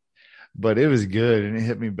 but it was good. And it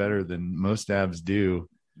hit me better than most dabs do.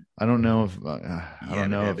 I don't know if,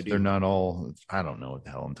 if they're not all, I don't know what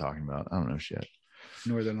the hell I'm talking about. I don't know shit.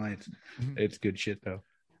 Northern Lights. It's good shit though.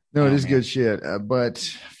 No, it is good shit. But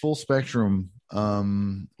full spectrum,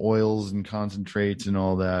 oils and concentrates and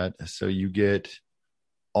all that. So you get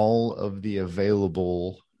all of the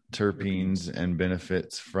available terpenes and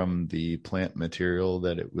benefits from the plant material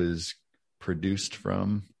that it was produced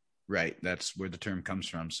from. Right. That's where the term comes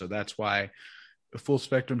from. So that's why full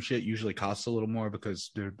spectrum shit usually costs a little more,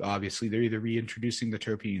 because they're either reintroducing the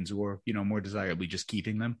terpenes or, more desirably just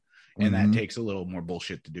keeping them. And that takes a little more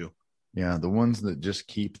bullshit to do. Yeah. The ones that just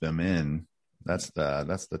keep them in, that's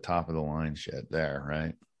the top of the line shit there.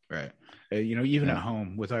 Right. Right. Even at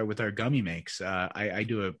home with our gummy makes, I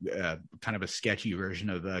do a kind of a sketchy version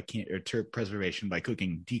of terp preservation by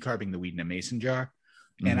decarbing the weed in a mason jar.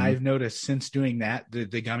 And I've noticed since doing that,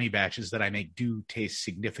 the gummy batches that I make do taste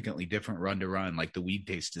significantly different run to run. Like the weed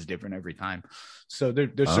taste is different every time. So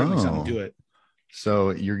there's certainly something to it. So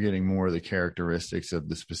you're getting more of the characteristics of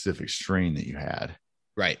the specific strain that you had.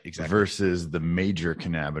 Right. Exactly. Versus the major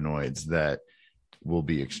cannabinoids that will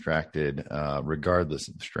be extracted regardless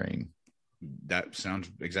of the strain. That sounds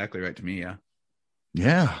exactly right to me.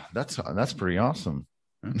 Yeah, that's pretty awesome.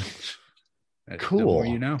 Cool.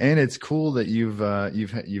 And it's cool that you've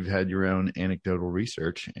had your own anecdotal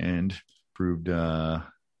research and proved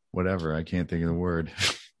whatever, I can't think of the word.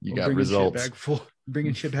 You got results.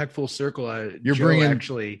 Bringing shit back full circle. You're Joe bringing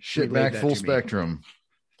actually shit back full spectrum.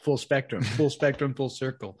 Full spectrum, full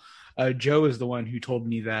circle. Joe is the one who told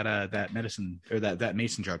me that medicine or that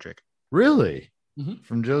mason jar trick. Really?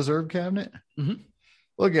 From Joe's Herb Cabinet?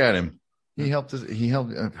 Look at him. He helped us.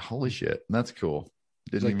 Holy shit. That's cool.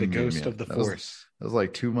 He's like the ghost of the force. That was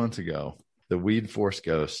like 2 months ago. The weed force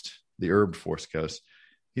ghost, the herb force ghost.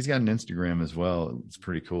 He's got an Instagram as well. It's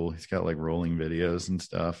pretty cool. He's got like rolling videos and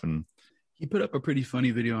stuff. And he put up a pretty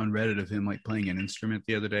funny video on Reddit of him like playing an instrument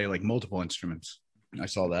the other day, like multiple instruments. I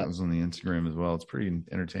saw that. That was on the Instagram as well. It's pretty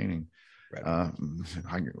entertaining. Right.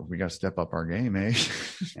 We got to step up our game, eh?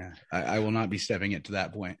 Yeah, I will not be stepping it to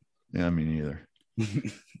that point. Yeah, me neither.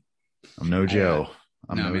 I'm no Joe.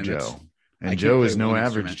 I'm no Joe. And Joe is no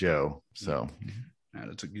average Joe. So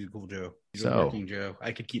that's a cool Joe. He's a working Joe.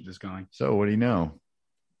 I could keep this going. So what do you know?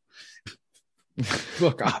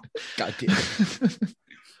 Look up. God damn it.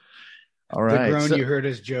 All right. The groan you heard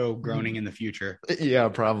is Joe groaning in the future. Yeah,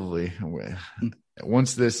 probably.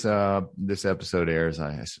 Once this episode airs,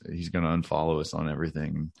 he's going to unfollow us on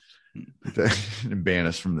everything and ban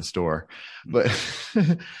us from the store. But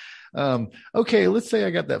Okay, let's say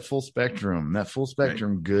I got that full spectrum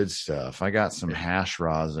good stuff. I got some hash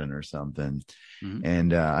rosin or something,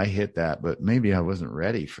 and I hit that, but maybe I wasn't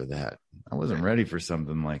ready for that. I wasn't ready for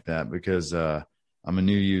something like that because I'm a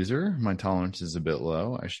new user. My tolerance is a bit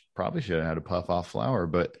low. I probably should have had a puff off flower,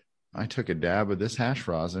 but I took a dab of this hash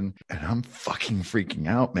rosin and I'm fucking freaking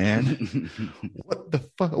out, man. What the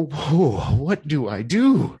fuck? Whoa, what do I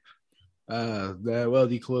do?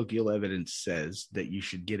 The colloquial evidence says that you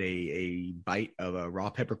should get a bite of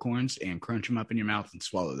raw peppercorns and crunch them up in your mouth and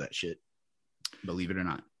swallow that shit. Believe it or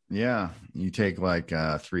not. Yeah. You take like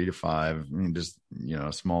 3 to 5, I mean, just,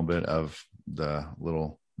 a small bit of the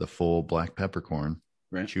full black peppercorn,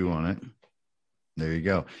 right? Chew on it. There you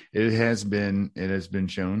go. It has been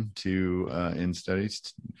shown to in studies.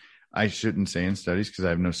 I shouldn't say in studies because I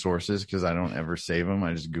have no sources because I don't ever save them.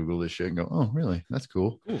 I just Google this shit and go, oh, really? That's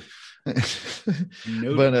cool.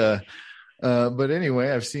 But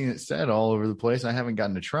anyway, I've seen it said all over the place. I haven't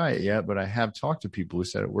gotten to try it yet, but I have talked to people who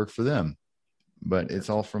said it worked for them. But it's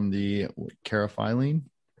all from the caryophyllene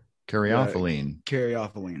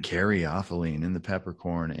in the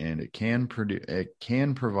peppercorn, and it can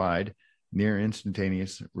provide near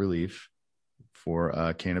instantaneous relief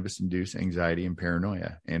for cannabis-induced anxiety and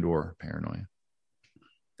paranoia. That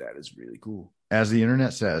is really cool. As the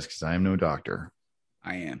internet says, because I am no doctor.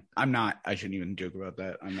 I am. I'm not. I shouldn't even joke about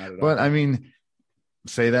that. I'm not at all. But I mean,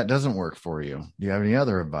 say that doesn't work for you. Do you have any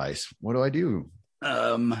other advice? What do I do?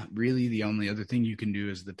 Really, the only other thing you can do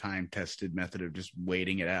is the time-tested method of just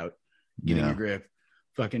waiting it out, getting your grip.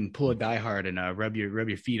 Fucking pull a Die Hard and rub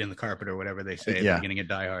your feet in the carpet or whatever they say at the beginning of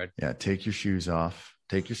Die Hard. Yeah, take your shoes off,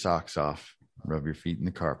 take your socks off, rub your feet in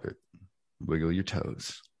the carpet, wiggle your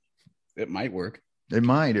toes. It might work. It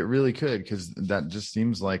might. It really could, because that just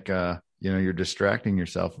seems like you're distracting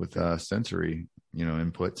yourself with sensory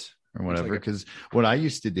inputs or whatever. Because what I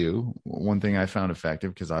used to do, one thing I found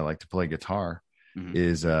effective, because I like to play guitar,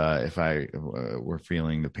 is if I were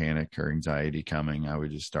feeling the panic or anxiety coming, I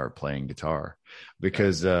would just start playing guitar,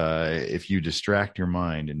 because if you distract your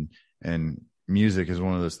mind, and music is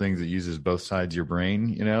one of those things that uses both sides of your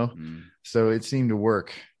brain, so it seemed to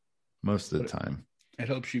work most of the time. It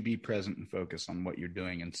helps you be present and focus on what you're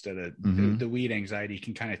doing instead of the weed anxiety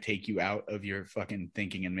can kind of take you out of your fucking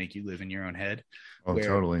thinking and make you live in your own head. Oh,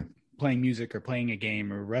 totally. Playing music or playing a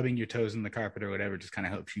game or rubbing your toes in the carpet or whatever just kind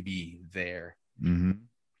of helps you be there.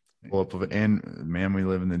 Well, and man, we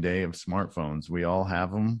live in the day of smartphones. We all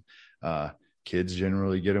have them. Kids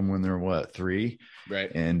generally get them when they're 3,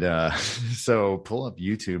 right? And so pull up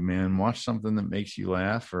YouTube, man, watch something that makes you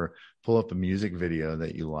laugh, or pull up a music video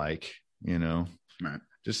that you like, right?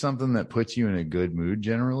 Just something that puts you in a good mood.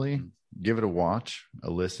 Generally, give it a watch, a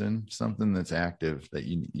listen, something that's active that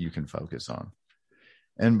you can focus on,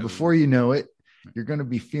 and before you know it, you're going to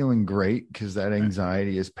be feeling great because that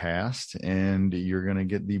anxiety is past, and you're going to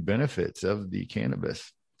get the benefits of the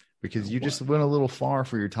cannabis, because you just went a little far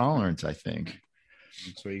for your tolerance, I think.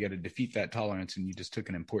 So you got to defeat that tolerance, and you just took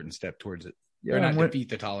an important step towards it. Yeah, or not defeat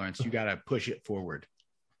the tolerance. You got to push it forward.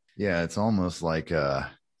 Yeah, it's almost like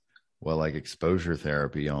like exposure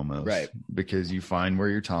therapy almost, right? Because you find where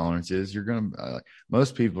your tolerance is. You're going to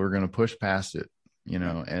most people are going to push past it,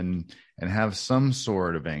 and have some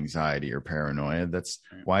sort of anxiety or paranoia. That's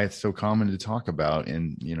why it's so common to talk about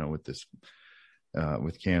with this,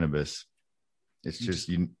 with cannabis. It's just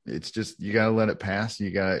you got to let it pass.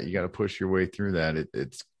 You got to push your way through that.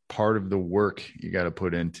 It's part of the work you got to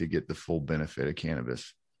put in to get the full benefit of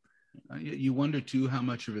cannabis. You wonder too how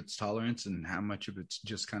much of it's tolerance and how much of it's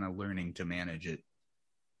just kind of learning to manage it.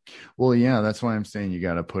 Well, yeah, that's why I'm saying you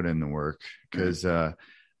got to put in the work, because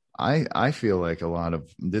I feel like a lot of,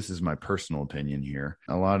 this is my personal opinion here,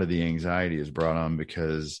 a lot of the anxiety is brought on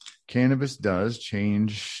because cannabis does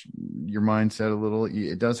change your mindset a little.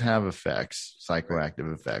 It does have effects,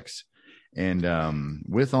 psychoactive effects. And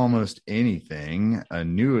with almost anything, a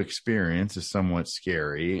new experience is somewhat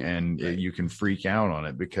scary, and you can freak out on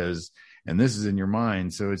it and this is in your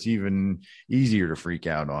mind. So it's even easier to freak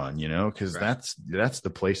out on, because that's the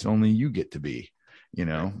place only you get to be.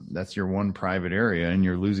 That's your one private area, and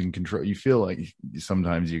you're losing control. You feel like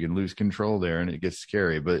sometimes you can lose control there, and it gets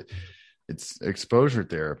scary, but it's exposure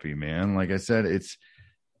therapy, man. Like I said, it's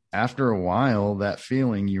after a while, that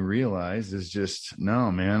feeling you realize is just,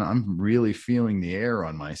 no, man, I'm really feeling the air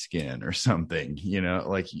on my skin or something,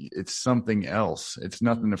 like it's something else. It's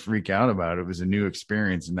nothing to freak out about. It was a new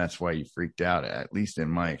experience, and that's why you freaked out. At least in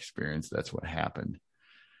my experience, that's what happened.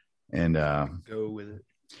 And go with it.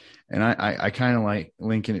 And I kind of like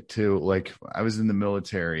linking it to, like, I was in the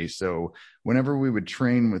military. So whenever we would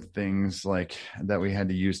train with things like that we had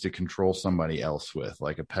to use to control somebody else with,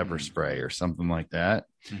 like a pepper spray or something like that,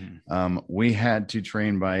 we had to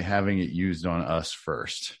train by having it used on us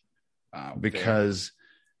first. Because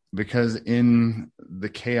in the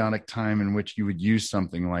chaotic time in which you would use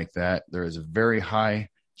something like that, there is a very high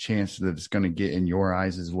chance that it's going to get in your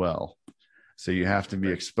eyes as well. So you have to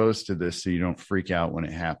be exposed to this so you don't freak out when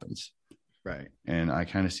it happens. Right. And I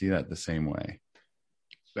kind of see that the same way.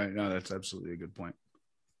 Right. No, that's absolutely a good point.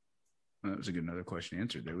 That was a good another question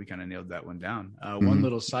answered there. We kind of nailed that one down. One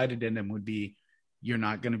little side addendum would be, you're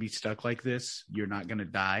not going to be stuck like this. You're not going to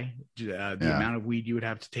die. The amount of weed you would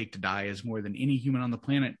have to take to die is more than any human on the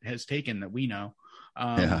planet has taken that we know.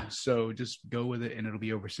 So just go with it and it'll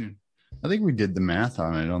be over soon. I think we did the math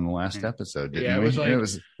on it on the last episode, didn't we? It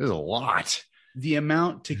was a lot. The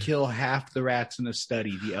amount to kill half the rats in a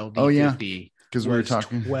study, the LD50, because we were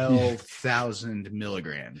talking 12,000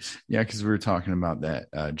 milligrams. Yeah, because we were talking about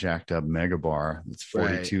that jacked up mega bar that's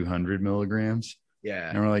 4,200 milligrams. Yeah,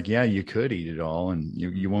 and we're like, yeah, you could eat it all, and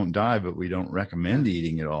you won't die, but we don't recommend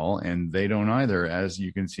eating it all, and they don't either, as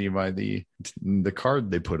you can see by the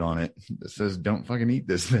card they put on it that says, "Don't fucking eat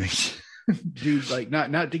this thing." Dude, like,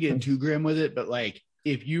 not to get too grim with it, but like,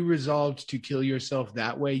 if you resolved to kill yourself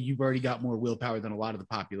that way, you've already got more willpower than a lot of the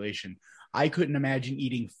population. I couldn't imagine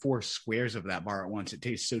eating 4 squares of that bar at once. It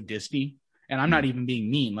tastes so disty. And I'm not even being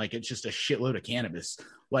mean. Like, it's just a shitload of cannabis.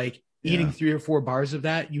 Like, eating 3 or 4 bars of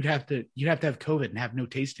that, you'd have to have COVID and have no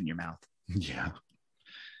taste in your mouth. Yeah.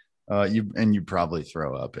 You probably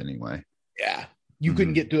throw up anyway. Yeah. You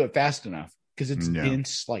couldn't get through it fast enough because it's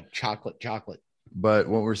dense, like chocolate. But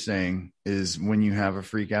what we're saying is, when you have a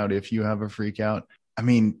freak out, if you have a freak out, I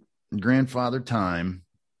mean, grandfather time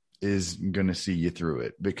is going to see you through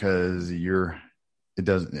it, because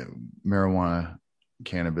marijuana,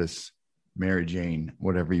 cannabis, Mary Jane,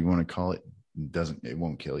 whatever you want to call it, it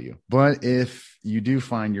won't kill you. But if you do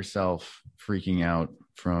find yourself freaking out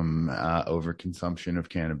from overconsumption of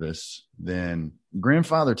cannabis, then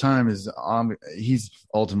grandfather time he's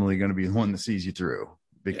ultimately going to be the one that sees you through,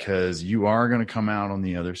 because you are going to come out on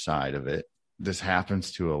the other side of it. This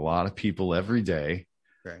happens to a lot of people every day.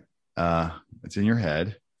 Right. It's in your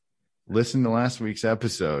head. Listen to last week's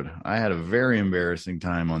episode. I had a very embarrassing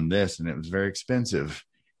time on this, and it was very expensive.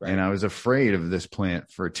 Right. And I was afraid of this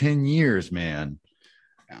plant for 10 years, man.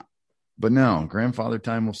 Yeah. But no, grandfather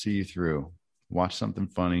time will see you through. Watch something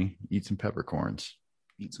funny. Eat some peppercorns.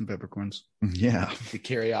 Yeah. The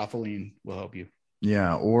caryophyllene will help you.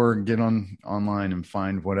 Yeah, or get online and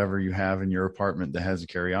find whatever you have in your apartment that has a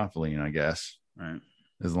caryophyllene, I guess. Right.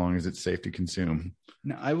 As long as it's safe to consume.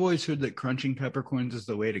 Now, I've always heard that crunching peppercorns is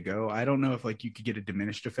the way to go. I don't know if like you could get a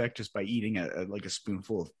diminished effect just by eating a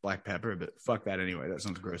spoonful of black pepper, but fuck that anyway. That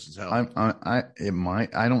sounds gross as hell. It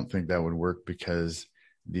might. I don't think that would work, because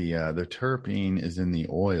the terpene is in the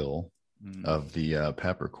oil of the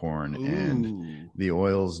peppercorn, and the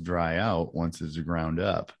oils dry out once it's ground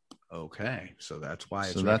up. Okay, so that's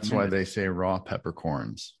why. That's why they say raw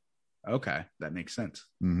peppercorns. Okay, that makes sense.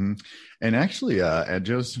 Mm-hmm. And actually, at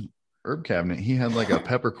Joe's herb cabinet, he had like a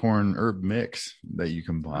peppercorn herb mix that you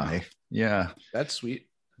can buy. Yeah, that's sweet.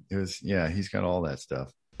 It was. Yeah, he's got all that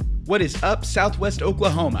stuff. What is up, Southwest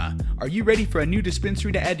Oklahoma? Are you ready for a new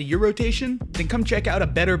dispensary to add to your rotation? Then come check out A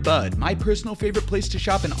Better Bud, my personal favorite place to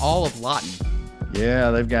shop in all of Lawton.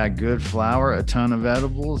 Yeah, they've got good flower, a ton of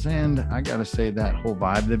edibles, and I gotta say, that whole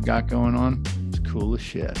vibe they've got going on is cool as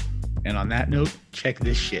shit. And on that note, check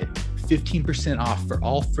this shit. 15% off for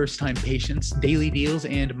all first-time patients, daily deals,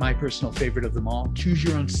 and my personal favorite of them all, choose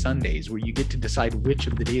your own Sundays, where you get to decide which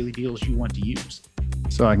of the daily deals you want to use.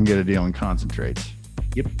 So I can get a deal in concentrates.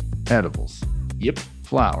 Yep. Edibles. Yep.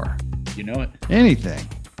 Flower. You know it. Anything.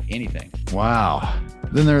 Wow.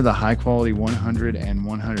 Then there are the high-quality $100 and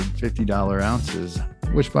 $150 ounces,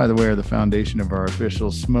 which, by the way, are the foundation of our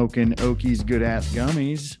official Smokin' Okies Good Ass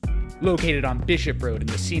Gummies. Located on Bishop Road in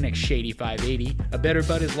the scenic Shady 580, A Better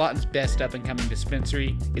Bud is Lawton's best up-and-coming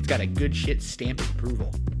dispensary. It's got a good shit stamp of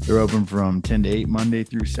approval. They're open from 10 to 8 Monday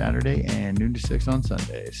through Saturday and noon to 6 on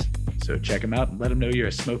Sundays. So check them out and let them know you're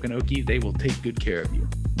a Smokin' Okie. They will take good care of you.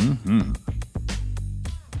 Mm-hmm.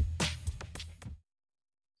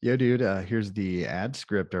 Yo, dude, here's the ad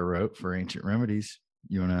script I wrote for Ancient Remedies.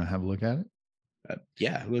 You want to have a look at it?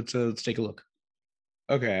 Yeah, let's take a look.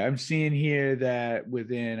 Okay, I'm seeing here that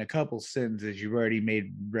within a couple sentences, you've already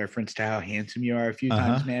made reference to how handsome you are a few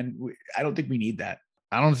times, man. I don't think we need that.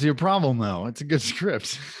 I don't see a problem, though. It's a good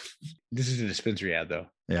script. This is a dispensary ad, though.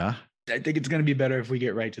 Yeah. I think it's going to be better if we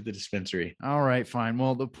get right to the dispensary. All right, fine.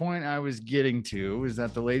 Well, the point I was getting to is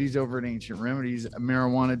that the ladies over at Ancient Remedies, a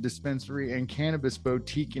marijuana dispensary and cannabis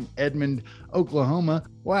boutique in Edmond, Oklahoma.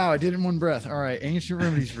 Wow, I did it in one breath. All right, Ancient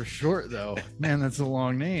Remedies for short, though. Man, that's a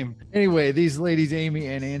long name. Anyway, these ladies, Amy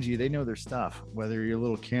and Angie, they know their stuff. Whether you're a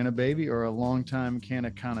little canna baby or a longtime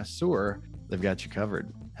canna connoisseur, they've got you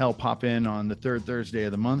covered. Hell, pop in on the third Thursday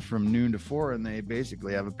of the month from noon to 4, and they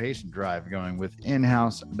basically have a patient drive going with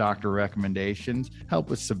in-house doctor recommendations, help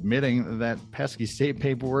with submitting that pesky state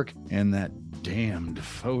paperwork, and that damned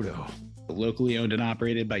photo. Locally owned and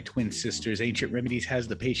operated by twin sisters, Ancient Remedies has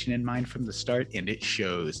the patient in mind from the start, and it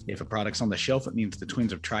shows. If a product's on the shelf, it means the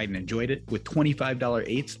twins have tried and enjoyed it, with $25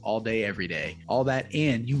 eighths all day, every day. All that,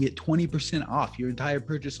 and you get 20% off your entire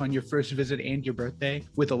purchase on your first visit and your birthday,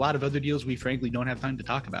 with a lot of other deals we frankly don't have time to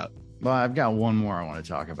talk about. Well, I've got one more I want to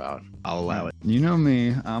talk about. I'll allow it. You know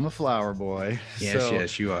me, I'm a flower boy.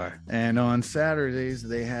 Yes, you are. And on Saturdays,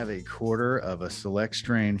 they have a quarter of a select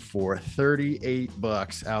strain for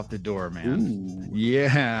 $38 out the door, man. Ooh.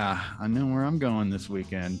 Yeah, I know where I'm going this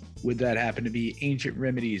weekend. Would that happen to be Ancient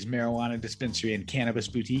Remedies Marijuana Dispensary and Cannabis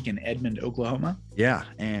Boutique in Edmond, Oklahoma? Yeah,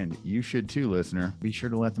 and you should too, listener. Be sure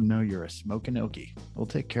to let them know you're a smoking Okie. We'll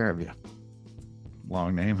take care of you.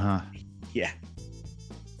 Long name, huh? Yeah.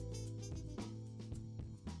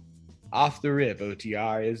 Off the Rip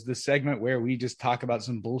OTR is the segment where we just talk about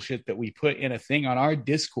some bullshit that we put in a thing on our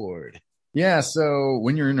Discord. Yeah, so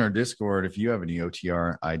when you're in our Discord, if you have any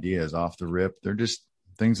OTR ideas off the rip, they're just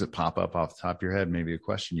things that pop up off the top of your head, maybe a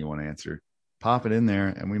question you want to answer. Pop it in there,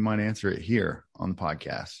 and we might answer it here on the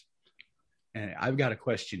podcast. And I've got a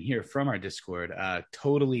question here from our Discord.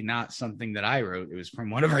 Totally not something that I wrote. It was from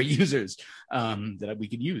one of our users that we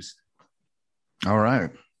could use. All right.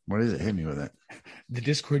 What is it? Hit me with it. The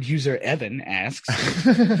Discord user Evan asks,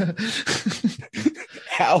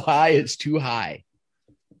 how high is too high?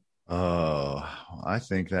 Oh, I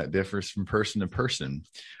think that differs from person to person.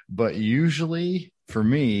 But usually for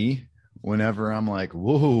me, whenever I'm like,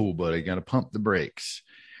 whoa, but I got to pump the brakes,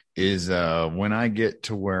 is when I get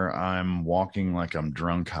to where I'm walking like I'm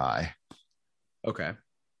drunk high. Okay.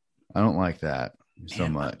 I don't like that so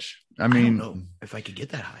much. I mean, don't know if I could get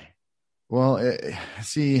that high. Well, I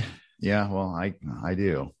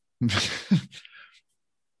do.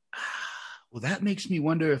 Well, that makes me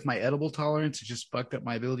wonder if my edible tolerance has just fucked up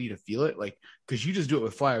my ability to feel it. Like, because you just do it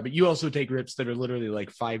with flower, but you also take rips that are literally like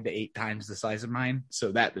 5 to 8 times the size of mine.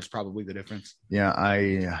 So that is probably the difference. Yeah,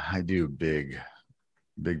 I do big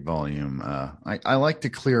volume. I like to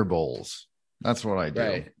clear bowls. That's what I do.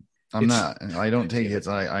 Right. I don't take hits.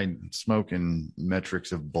 I smoke in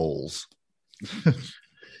metrics of bowls.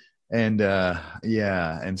 And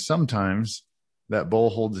and sometimes that bowl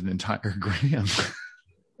holds an entire gram.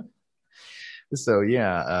 So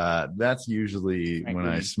that's usually when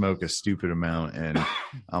I smoke a stupid amount and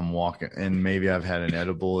I'm walking, and maybe I've had an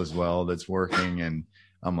edible as well that's working, and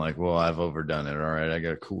I'm like, well, I've overdone it. All right, I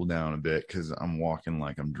got to cool down a bit because I'm walking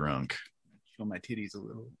like I'm drunk. Show my titties a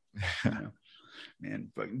little. You know? Man,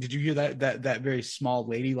 but did you hear that very small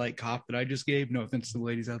ladylike cough that I just gave? No offense to the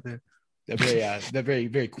ladies out there. That very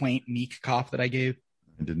very quaint, meek cough that I gave.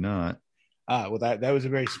 I did not. Well, that was a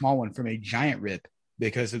very small one from a giant rip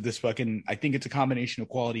because of this fucking. I think it's a combination of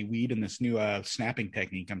quality weed and this new snapping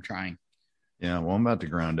technique I'm trying. Yeah, well, I'm about to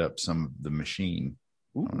ground up some of the machine.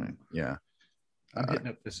 Ooh. Yeah, I'm hitting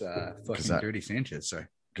up this fucking Dirty Sanchez. Sorry,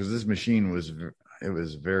 because this machine was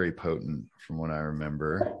very potent from what I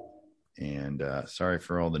remember. And sorry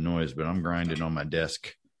for all the noise, but I'm grinding on my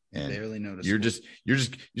desk. And barely noticed. You're just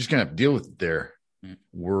gonna have to deal with it there,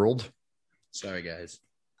 world. Sorry, guys.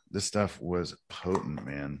 This stuff was potent,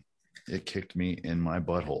 man. It kicked me in my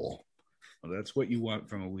butthole. Well, that's what you want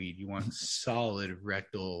from a weed. You want solid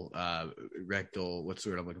rectal. What's the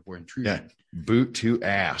word I'm looking for? Intrusion. Yeah, boot to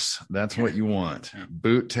ass. That's what you want.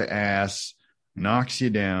 Boot to ass knocks you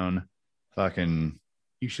down. Fucking.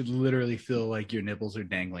 You should literally feel like your nipples are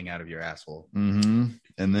dangling out of your asshole. Mm-hmm.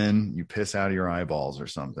 And then you piss out of your eyeballs or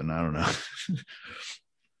something. I don't know.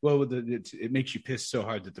 Well, it makes you piss so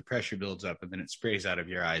hard that the pressure builds up and then it sprays out of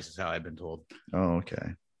your eyes is how I've been told. Oh,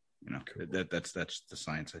 okay. You know, that's the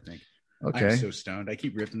science, I think. Okay. I'm so stoned. I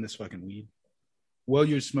keep ripping this fucking weed. While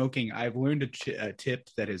you're smoking, I've learned a tip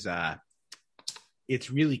that is,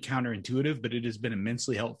 it's really counterintuitive, but it has been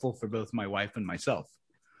immensely helpful for both my wife and myself.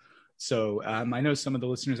 So I know some of the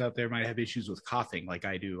listeners out there might have issues with coughing like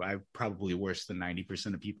I do. I'm probably worse than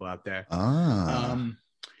 90% of people out there. I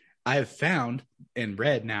have found and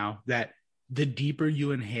read now that the deeper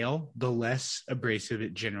you inhale, the less abrasive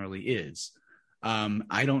it generally is.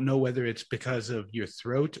 I don't know whether it's because of your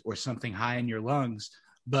throat or something high in your lungs,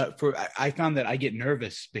 But I found that I get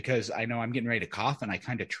nervous because I know I'm getting ready to cough, and I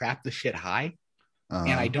kind of trap the shit high.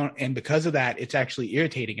 And I don't, and because of that, it's actually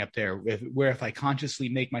irritating up there. Where if I consciously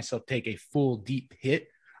make myself take a full deep hit,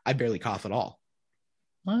 I barely cough at all.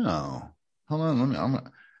 Oh, hold on.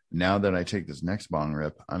 Now that I take this next bong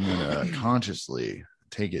rip, I'm gonna consciously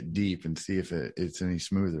take it deep and see if it's any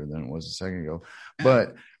smoother than it was a second ago.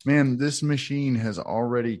 But man, this machine has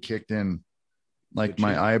already kicked in. Like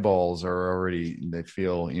my eyeballs are already, they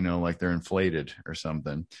feel, like they're inflated or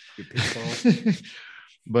something.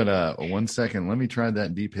 But 1 second, let me try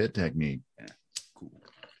that deep hit technique. Yeah, cool.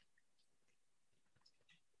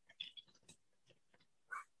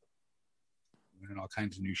 Learning all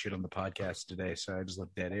kinds of new shit on the podcast today, so I just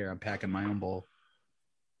left dead air. I'm packing my own bowl.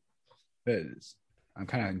 I'm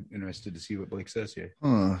kind of interested to see what Blake says here.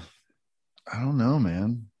 I don't know,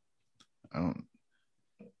 man.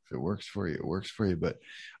 If it works for you, it works for you. But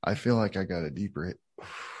I feel like I got a deeper hit.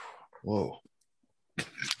 Whoa.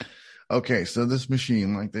 Okay, so this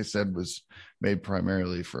machine, like they said, was made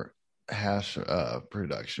primarily for hash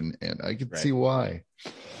production, and I could see why.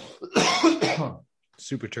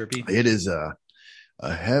 Super terpy. It is a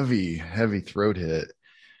heavy throat hit,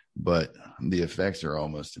 but the effects are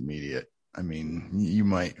almost immediate. I mean, you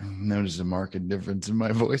might notice a marked difference in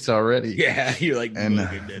my voice already. Yeah, you're like, and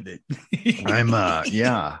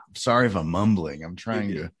I'm sorry if I'm mumbling. I'm trying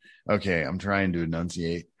to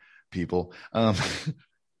enunciate, people.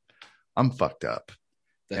 I'm fucked up.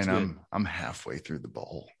 That's and good. I'm halfway through the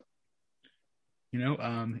bowl.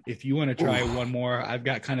 If you want to try one more, I've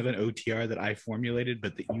got kind of an OTR that I formulated,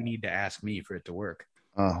 but that you need to ask me for it to work.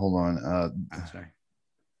 Hold on. I'm sorry.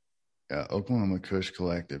 Oklahoma Kush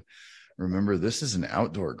Collective. Remember, this is an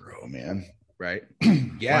outdoor grow, man. Right.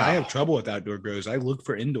 Yeah, wow. I have trouble with outdoor grows. I look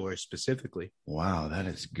for indoors specifically. Wow, that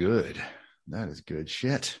is good. That is good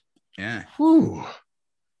shit. Yeah. Whew.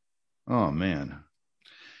 Oh, man.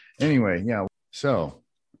 Anyway, yeah. So,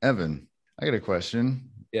 Evan, I got a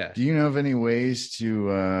question. Yeah. Do you know of any ways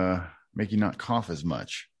to make you not cough as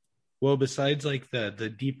much? Well, besides like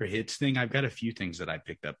the deeper hits thing, I've got a few things that I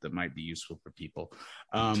picked up that might be useful for people.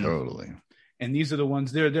 Totally. And these are the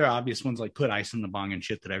ones, they're obvious ones like put ice in the bong and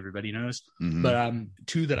shit that everybody knows. Mm-hmm. But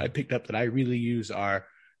two that I picked up that I really use are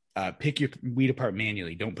pick your weed apart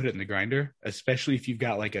manually. Don't put it in the grinder, especially if you've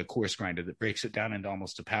got like a coarse grinder that breaks it down into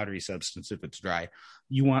almost a powdery substance if it's dry.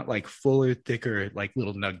 You want like fuller, thicker, like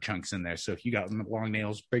little nug chunks in there. So if you got long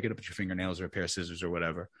nails, break it up with your fingernails or a pair of scissors or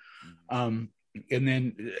whatever. And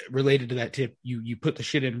then related to that tip, you put the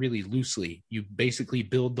shit in really loosely. You basically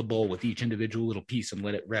build the bowl with each individual little piece and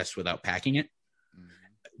let it rest without packing it.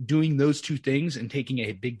 Mm-hmm. Doing those two things and taking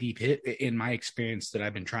a big deep hit, in my experience that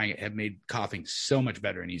I've been trying it, have made coughing so much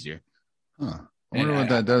better and easier. Huh. I wonder what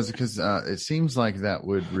that does, because it seems like that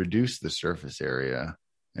would reduce the surface area,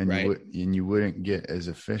 and you wouldn't get as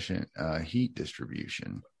efficient heat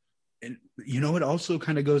distribution. And it also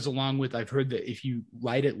kind of goes along with, I've heard that if you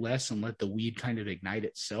light it less and let the weed kind of ignite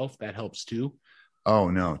itself, that helps too. Oh,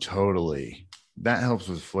 no, totally. That helps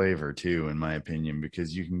with flavor too, in my opinion,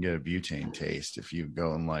 because you can get a butane taste if you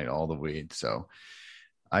go and light all the weed. So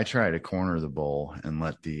I try to corner the bowl and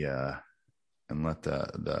let the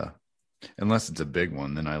unless it's a big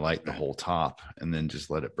one, then I light the whole top and then just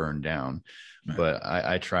let it burn down. Right. But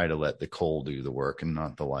I try to let the coal do the work and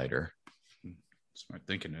not the lighter. Smart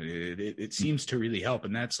thinking. It seems to really help.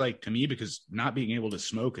 And that's like, to me, because not being able to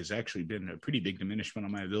smoke has actually been a pretty big diminishment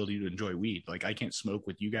on my ability to enjoy weed. Like, I can't smoke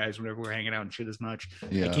with you guys whenever we're hanging out and shit as much.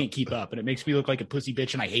 Yeah. I can't keep up, and it makes me look like a pussy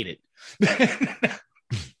bitch, and I hate it.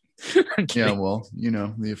 Yeah, well,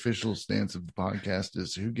 the official stance of the podcast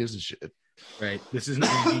is who gives a shit. Right. This isn't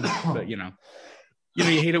easy, but you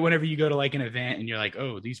hate it whenever you go to like an event and you're like,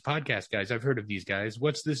 oh, these podcast guys, I've heard of these guys.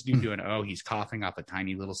 What's this dude doing? Oh, he's coughing off a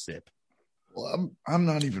tiny little sip. Well, I'm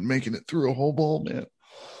not even making it through a whole bowl, man.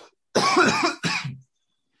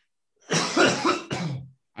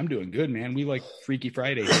 I'm doing good, man. We like Freaky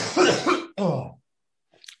Friday. Oh,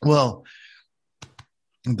 well,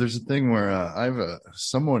 there's a thing where I have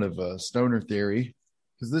somewhat of a stoner theory,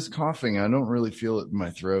 because this coughing, I don't really feel it in my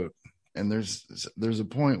throat, and there's a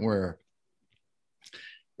point where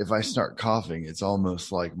if I start coughing, it's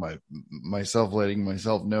almost like myself letting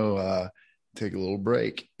myself know. Take a little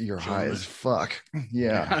break. You're high as fuck.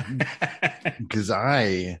 Yeah. Because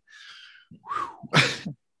I'm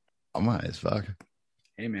high as fuck.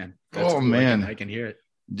 Hey, man. That's cool. Man. I can hear it.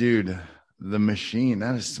 Dude, the machine,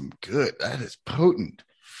 that is that is potent.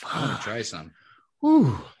 Fuck. I want to try some.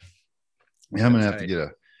 Whew. Yeah, I'm going to have to get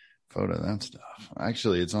a photo of that stuff.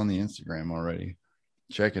 Actually, it's on the Instagram already.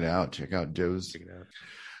 Check it out. Check out Joe's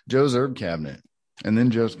Herb Cabinet. And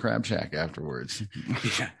then Joe's Crab Shack afterwards.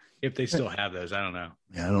 Yeah. If they still have those, I don't know.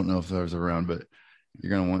 Yeah, I don't know if those are around, but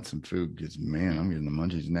you're gonna want some food because man, I'm getting the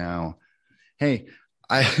munchies now. Hey,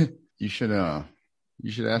 you should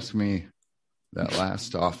ask me that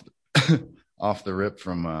last off the rip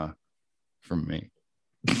from me.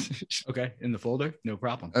 Okay, in the folder, no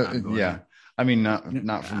problem. Yeah, I mean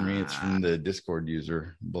not from me. It's from the Discord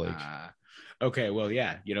user Blake. Okay, well,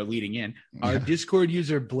 yeah, leading in, our Discord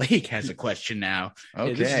user Blake has a question now.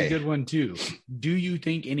 Okay, this is a good one too. Do you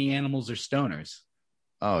think any animals are stoners?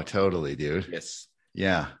 Oh, totally, dude. Yes.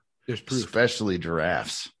 Yeah. There's proof. Especially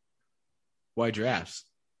giraffes. Why giraffes?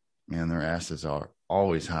 Man, their asses are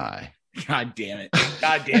always high. God damn it.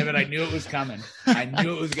 I knew it was coming. I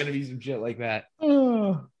knew it was going to be some shit like that.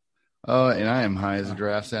 Oh, and I am high as a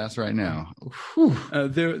giraffe's ass right now.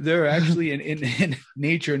 There are actually in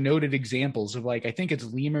nature noted examples of, like, I think it's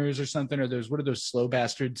lemurs or something, or what are those slow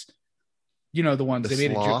bastards? The ones they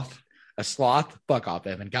made a sloth. Fuck off,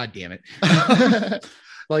 Evan. God damn it.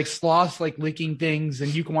 Like sloths, like licking things,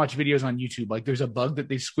 and you can watch videos on YouTube. Like there's a bug that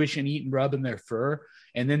they squish and eat and rub in their fur,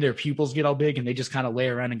 and then their pupils get all big, and they just kind of lay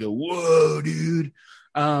around and go, "Whoa, dude!"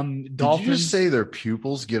 Dolphins. Did you just say their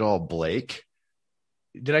pupils get all Blake?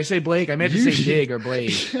 Did I say Blake? I meant to say Big or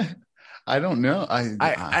Blade. I don't know.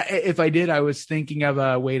 If I did, I was thinking of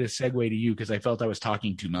a way to segue to you because I felt I was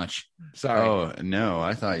talking too much. Sorry. Oh no,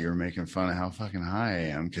 I thought you were making fun of how fucking high I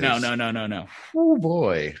am. No. Oh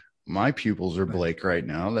boy, my pupils are Blake right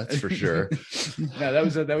now. That's for sure. No,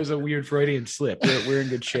 that was a weird Freudian slip. We're in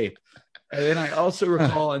good shape. And then I also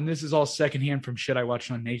recall, and this is all secondhand from shit I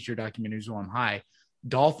watched on nature documentaries while I'm high.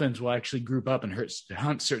 Dolphins will actually group up and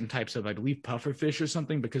hunt certain types of, I believe, pufferfish or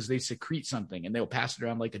something because they secrete something and they'll pass it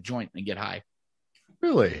around like a joint and get high.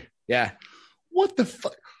 Really? Yeah. What the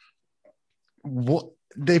fuck? What?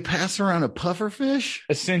 They pass around a pufferfish?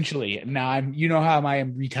 Essentially. Now how I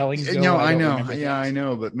am retelling. No, I know. Yeah, I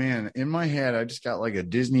know. But man, in my head, I just got like a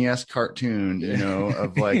Disney-esque cartoon,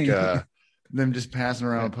 of like them just passing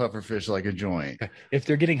around a pufferfish like a joint. If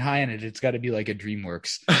they're getting high in it, it's got to be like a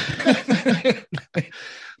DreamWorks.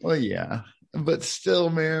 Well, yeah, but still,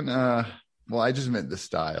 man. Well, I just meant the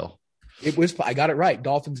style. I got it right.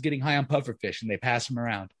 Dolphins getting high on pufferfish and they pass them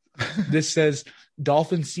around. This says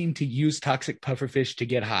dolphins seem to use toxic pufferfish to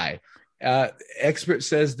get high. Expert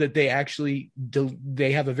says that they actually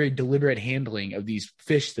they have a very deliberate handling of these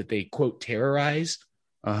fish that they, quote, terrorize.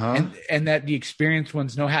 And that the experienced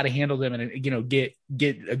ones know how to handle them and get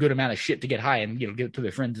a good amount of shit to get high and give it to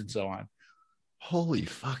their friends and so on. Holy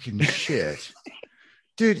fucking shit.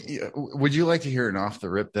 Dude, would you like to hear an off the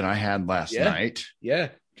rip that I had last night? Yeah.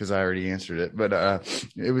 Because I already answered it. But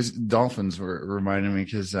it was dolphins were reminding me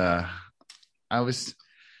because the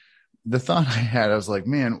thought I had, I was like,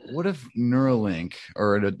 man, what if Neuralink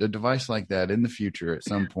or a device like that in the future at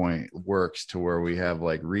some point works to where we have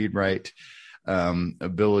like read-write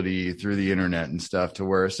ability through the internet and stuff, to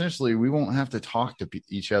where essentially we won't have to talk to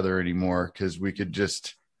each other anymore because we could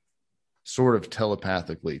just sort of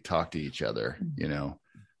telepathically talk to each other,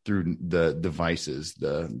 through the devices,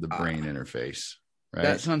 the brain interface. Right?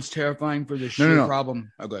 That sounds terrifying for the sheer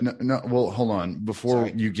problem. Oh, good. No. Well, hold on. Before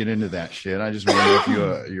you get into that shit, I just want to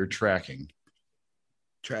know if you're tracking.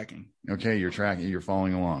 Tracking. Okay, you're tracking. You're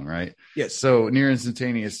following along, right? Yes. So near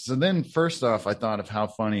instantaneous. So then, first off, I thought of how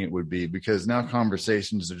funny it would be because now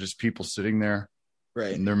conversations are just people sitting there,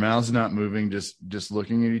 right, and their mouths not moving, just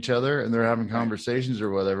looking at each other, and they're having conversations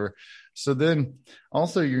or whatever. So then,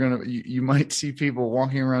 also, you might see people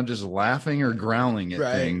walking around just laughing or growling at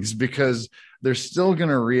things because they're still going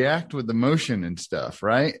to react with emotion and stuff,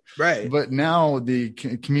 right? Right. But now the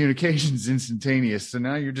communication is instantaneous. So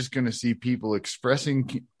now you're just going to see people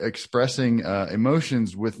expressing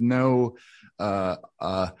emotions with no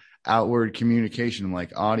outward communication,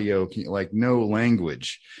 like audio, like no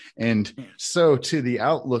language. And so to the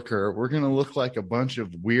outlooker, we're going to look like a bunch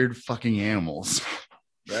of weird fucking animals.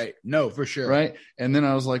 Right. No, for sure. Right. And then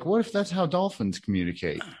I was like, what if that's how dolphins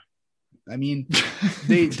communicate? I mean,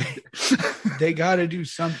 they got to do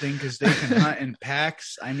something because they can hunt in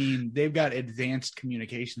packs. I mean, they've got advanced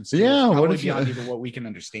communication skills. Yeah, what if beyond even what we can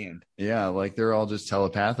understand? Yeah, like they're all just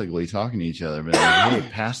telepathically talking to each other. But like, hey,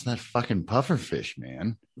 pass that fucking pufferfish,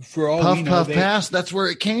 man. For all puff, we know, puff, pass. That's where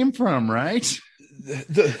it came from, right?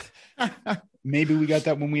 Maybe we got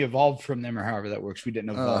that when we evolved from them, or however that works. We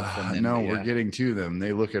didn't evolve from them. No, we're getting to them.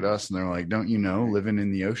 They look at us and they're like, "Don't you know, living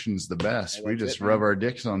in the ocean's the best? We just rub our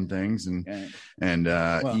dicks on things and eat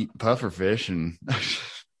pufferfish." And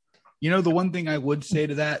the one thing I would say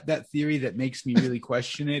to that theory that makes me really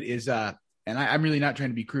question it is, and I'm really not trying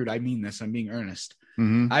to be crude. I mean this. I'm being earnest.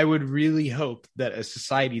 I would really hope that a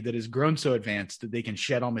society that has grown so advanced that they can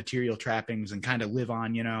shed all material trappings and kind of live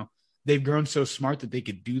on, you know, they've grown so smart that they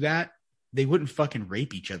could do that. They wouldn't fucking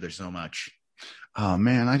rape each other so much. Oh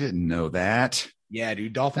man, I didn't know that. Yeah,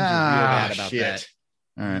 dude, dolphins are real bad about that.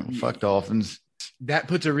 All right, well, fuck dolphins. That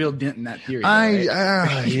puts a real dent in that theory.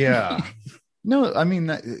 Yeah. No, I mean,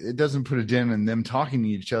 it doesn't put a dent in them talking to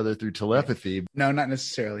each other through telepathy. No, not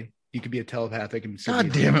necessarily. You could be a telepathic. And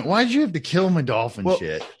God damn it. Why did you have to kill my dolphin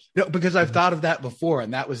shit? No, because I've thought of that before,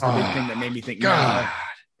 and that was the big thing that made me think, God.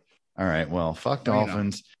 All right, well, fuck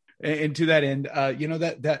dolphins. You know. And to that end, you know,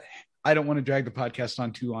 that I don't want to drag the podcast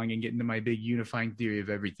on too long and get into my big unifying theory of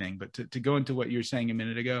everything, but to go into what you were saying a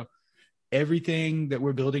minute ago, everything that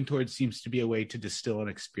we're building towards seems to be a way to distill an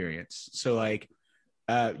experience. So like,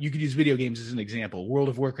 you could use video games as an example. World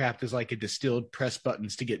of Warcraft is like a distilled press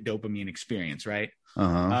buttons to get dopamine experience, right?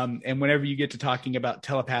 And whenever you get to talking about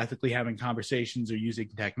telepathically having conversations or using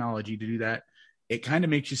technology to do that, it kind of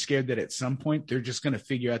makes you scared that at some point they're just going to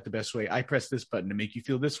figure out the best way. I press this button to make you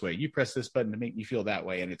feel this way. You press this button to make me feel that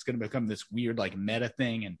way. And it's going to become this weird like meta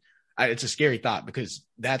thing. And it's a scary thought because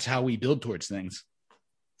that's how we build towards things.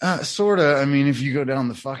 Sort of. I mean, if you go down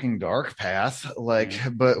the fucking dark path, like,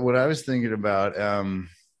 but what I was thinking about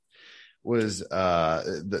was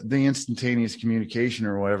the instantaneous communication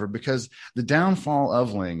or whatever, because the downfall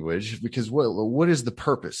of language, because what is the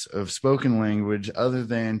purpose of spoken language other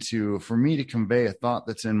than for me to convey a thought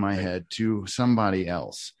that's in my head to somebody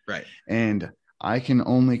else? Right. And I can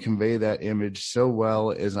only convey that image so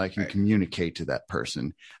well as I can communicate to that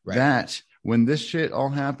person. Right. That when this shit all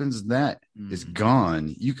happens, that is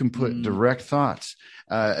gone. You can put direct thoughts.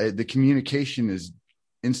 The communication is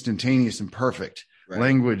instantaneous and perfect. Right.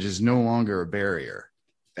 Language is no longer a barrier.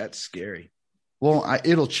 That's scary. Well,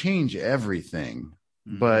 it'll change everything,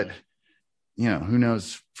 but you know, who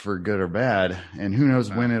knows for good or bad, and who knows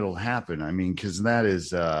when it'll happen. I mean, because that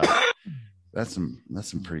is that's some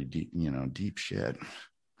pretty deep shit.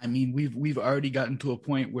 I mean, we've already gotten to a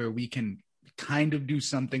point where we can kind of do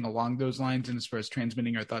something along those lines, and as far as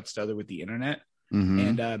transmitting our thoughts to other with the internet.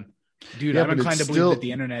 And dude, I'm inclined to believe that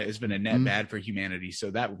the internet has been a net bad for humanity, so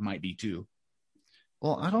that might be too.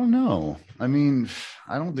 Well, I don't know. I mean,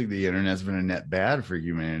 I don't think the internet's been a net bad for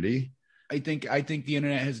humanity. I think the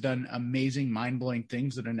internet has done amazing, mind-blowing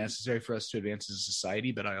things that are necessary for us to advance as a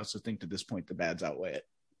society, but I also think to this point the bads outweigh it.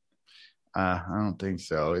 I don't think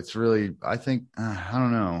so. It's really, I think, I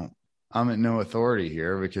don't know. I'm at no authority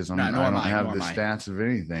here because I don't have the stats of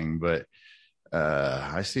anything, but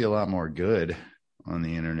I see a lot more good on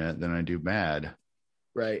the internet than I do bad.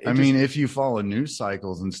 Right. I mean, if you follow news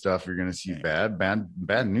cycles and stuff, you're going to see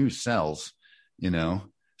bad news sells, you know?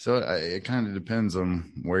 So it kind of depends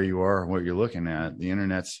on where you are, what you're looking at. The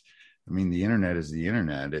internet is the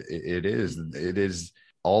internet. It is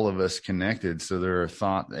all of us connected. So there are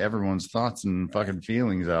everyone's thoughts and fucking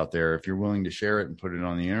feelings out there. If you're willing to share it and put it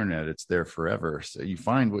on the internet, it's there forever. So you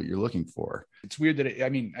find what you're looking for. It's weird that I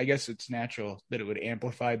guess it's natural that it would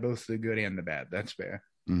amplify both the good and the bad. That's fair.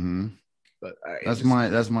 Mm-hmm. But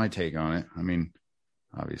that's my take on it. I mean,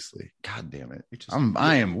 obviously, God damn it.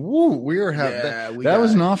 That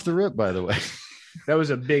was an off the rip, by the way. That was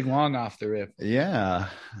a big long off the rip. Yeah.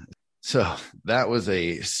 So that was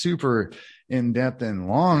a super in-depth and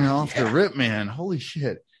long off the rip, man. Holy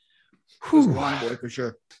shit. Long boy for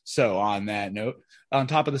sure. So on that note, on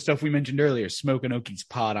top of the stuff we mentioned earlier, Smokin' Okies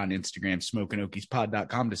Pod on Instagram,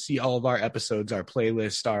 smokinokiespod.com to see all of our episodes, our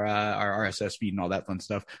playlist, our RSS feed, and all that fun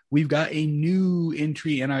stuff. We've got a new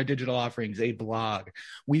entry in our digital offerings, a blog.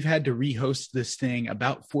 We've had to rehost this thing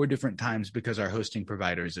about 4 different times because our hosting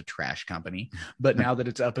provider is a trash company. But now that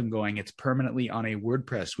it's up and going, it's permanently on a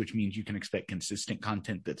WordPress, which means you can expect consistent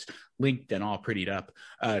content that's linked and all prettied up.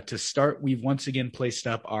 To start, we've once again placed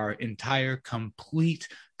up our entire complete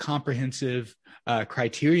comprehensive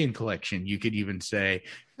criterion collection, you could even say,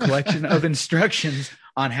 collection of instructions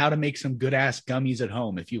on how to make some good ass gummies at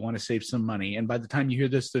home if you want to save some money. And by the time you hear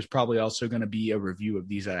this, there's probably also going to be a review of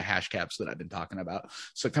these hash caps that I've been talking about.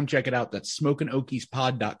 So come check it out. That's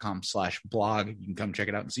smokinokiespod.com/blog. You can come check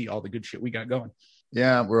it out and see all the good shit we got going.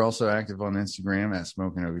 Yeah, we're also active on Instagram at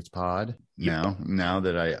Smokin' Okies Pod. Now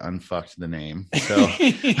that I unfucked the name. So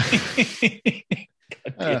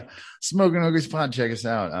Smokin' Okies Pod, check us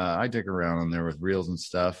out. I dick around on there with reels and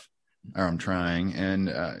stuff, or I'm trying, and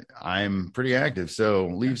I'm pretty active. So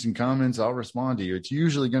leave some comments. I'll respond to you. It's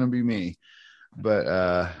usually going to be me, but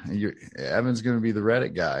Evan's going to be the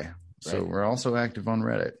Reddit guy. So we're also active on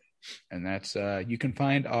Reddit. And that's you can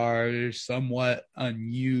find our somewhat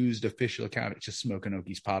unused official account. It's just Smoking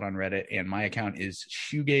Okies Pod on Reddit, and my account is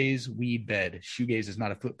Shoegaze Weed Bed. Shoegaze is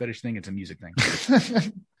not a foot fetish thing; it's a music thing.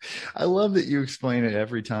 I love that you explain it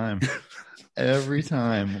every time. Every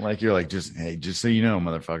time, like you're like, just so you know,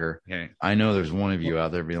 motherfucker. Okay. I know there's one of you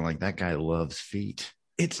out there being like, that guy loves feet.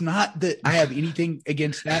 It's not that I have anything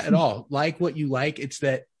against that at all. Like what you like, it's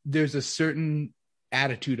that there's a certain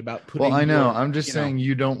attitude about putting. Well, I know. I'm just saying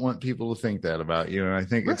you don't want people to think that about you, and I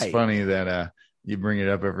think it's funny that you bring it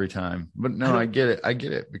up every time. But no, I get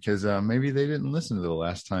it because maybe they didn't listen to the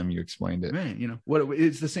last time you explained it. Man, what?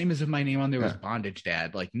 It's the same as if my name on there was Bondage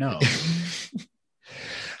Dad. Like, no.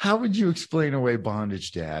 How would you explain away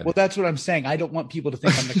Bondage Dad? Well, that's what I'm saying. I don't want people to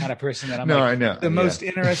think I'm the kind of person that I'm no, I know. The most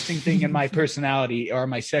interesting thing in my personality are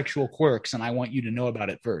my sexual quirks, and I want you to know about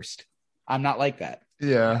it first. I'm not like that.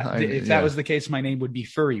 Yeah. If that was the case, my name would be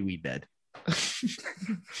Furry Weed Bed.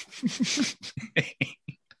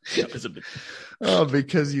 That was a bit... Oh,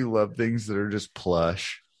 because you love things that are just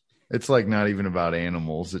plush. It's like not even about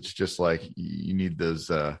animals. It's just like you need those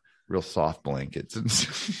real soft blankets.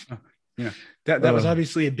 That was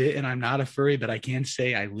obviously a bit, and I'm not a furry, but I can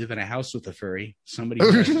say I live in a house with a furry. Somebody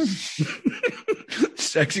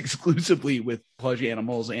sex exclusively with plush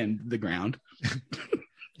animals and the ground.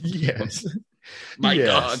 Yes. My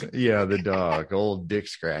dog. Yeah, the dog. Old Dick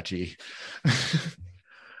Scratchy.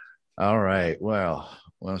 All right. Well,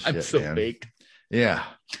 shit, I'm so man. baked. Yeah.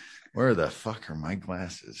 Where the fuck are my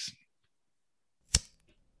glasses?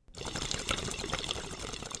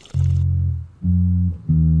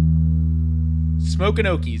 Smokin'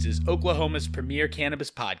 Okies is Oklahoma's premier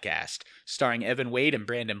cannabis podcast, starring Evan Wade and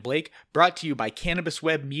Brandon Blake, brought to you by Cannabis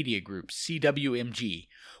Web Media Group, CWMG.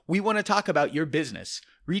 We want to talk about your business.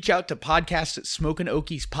 Reach out to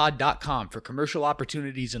podcast@smokinokiespod.com for commercial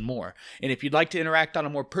opportunities and more. And if you'd like to interact on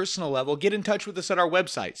a more personal level, get in touch with us at our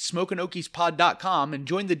website, smokinokiespod.com, and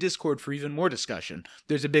join the Discord for even more discussion.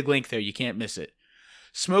 There's a big link there. You can't miss it.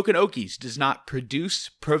 Smokin' Okies does not produce,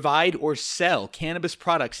 provide, or sell cannabis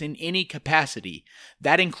products in any capacity.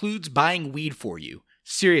 That includes buying weed for you.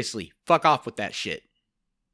 Seriously, fuck off with that shit.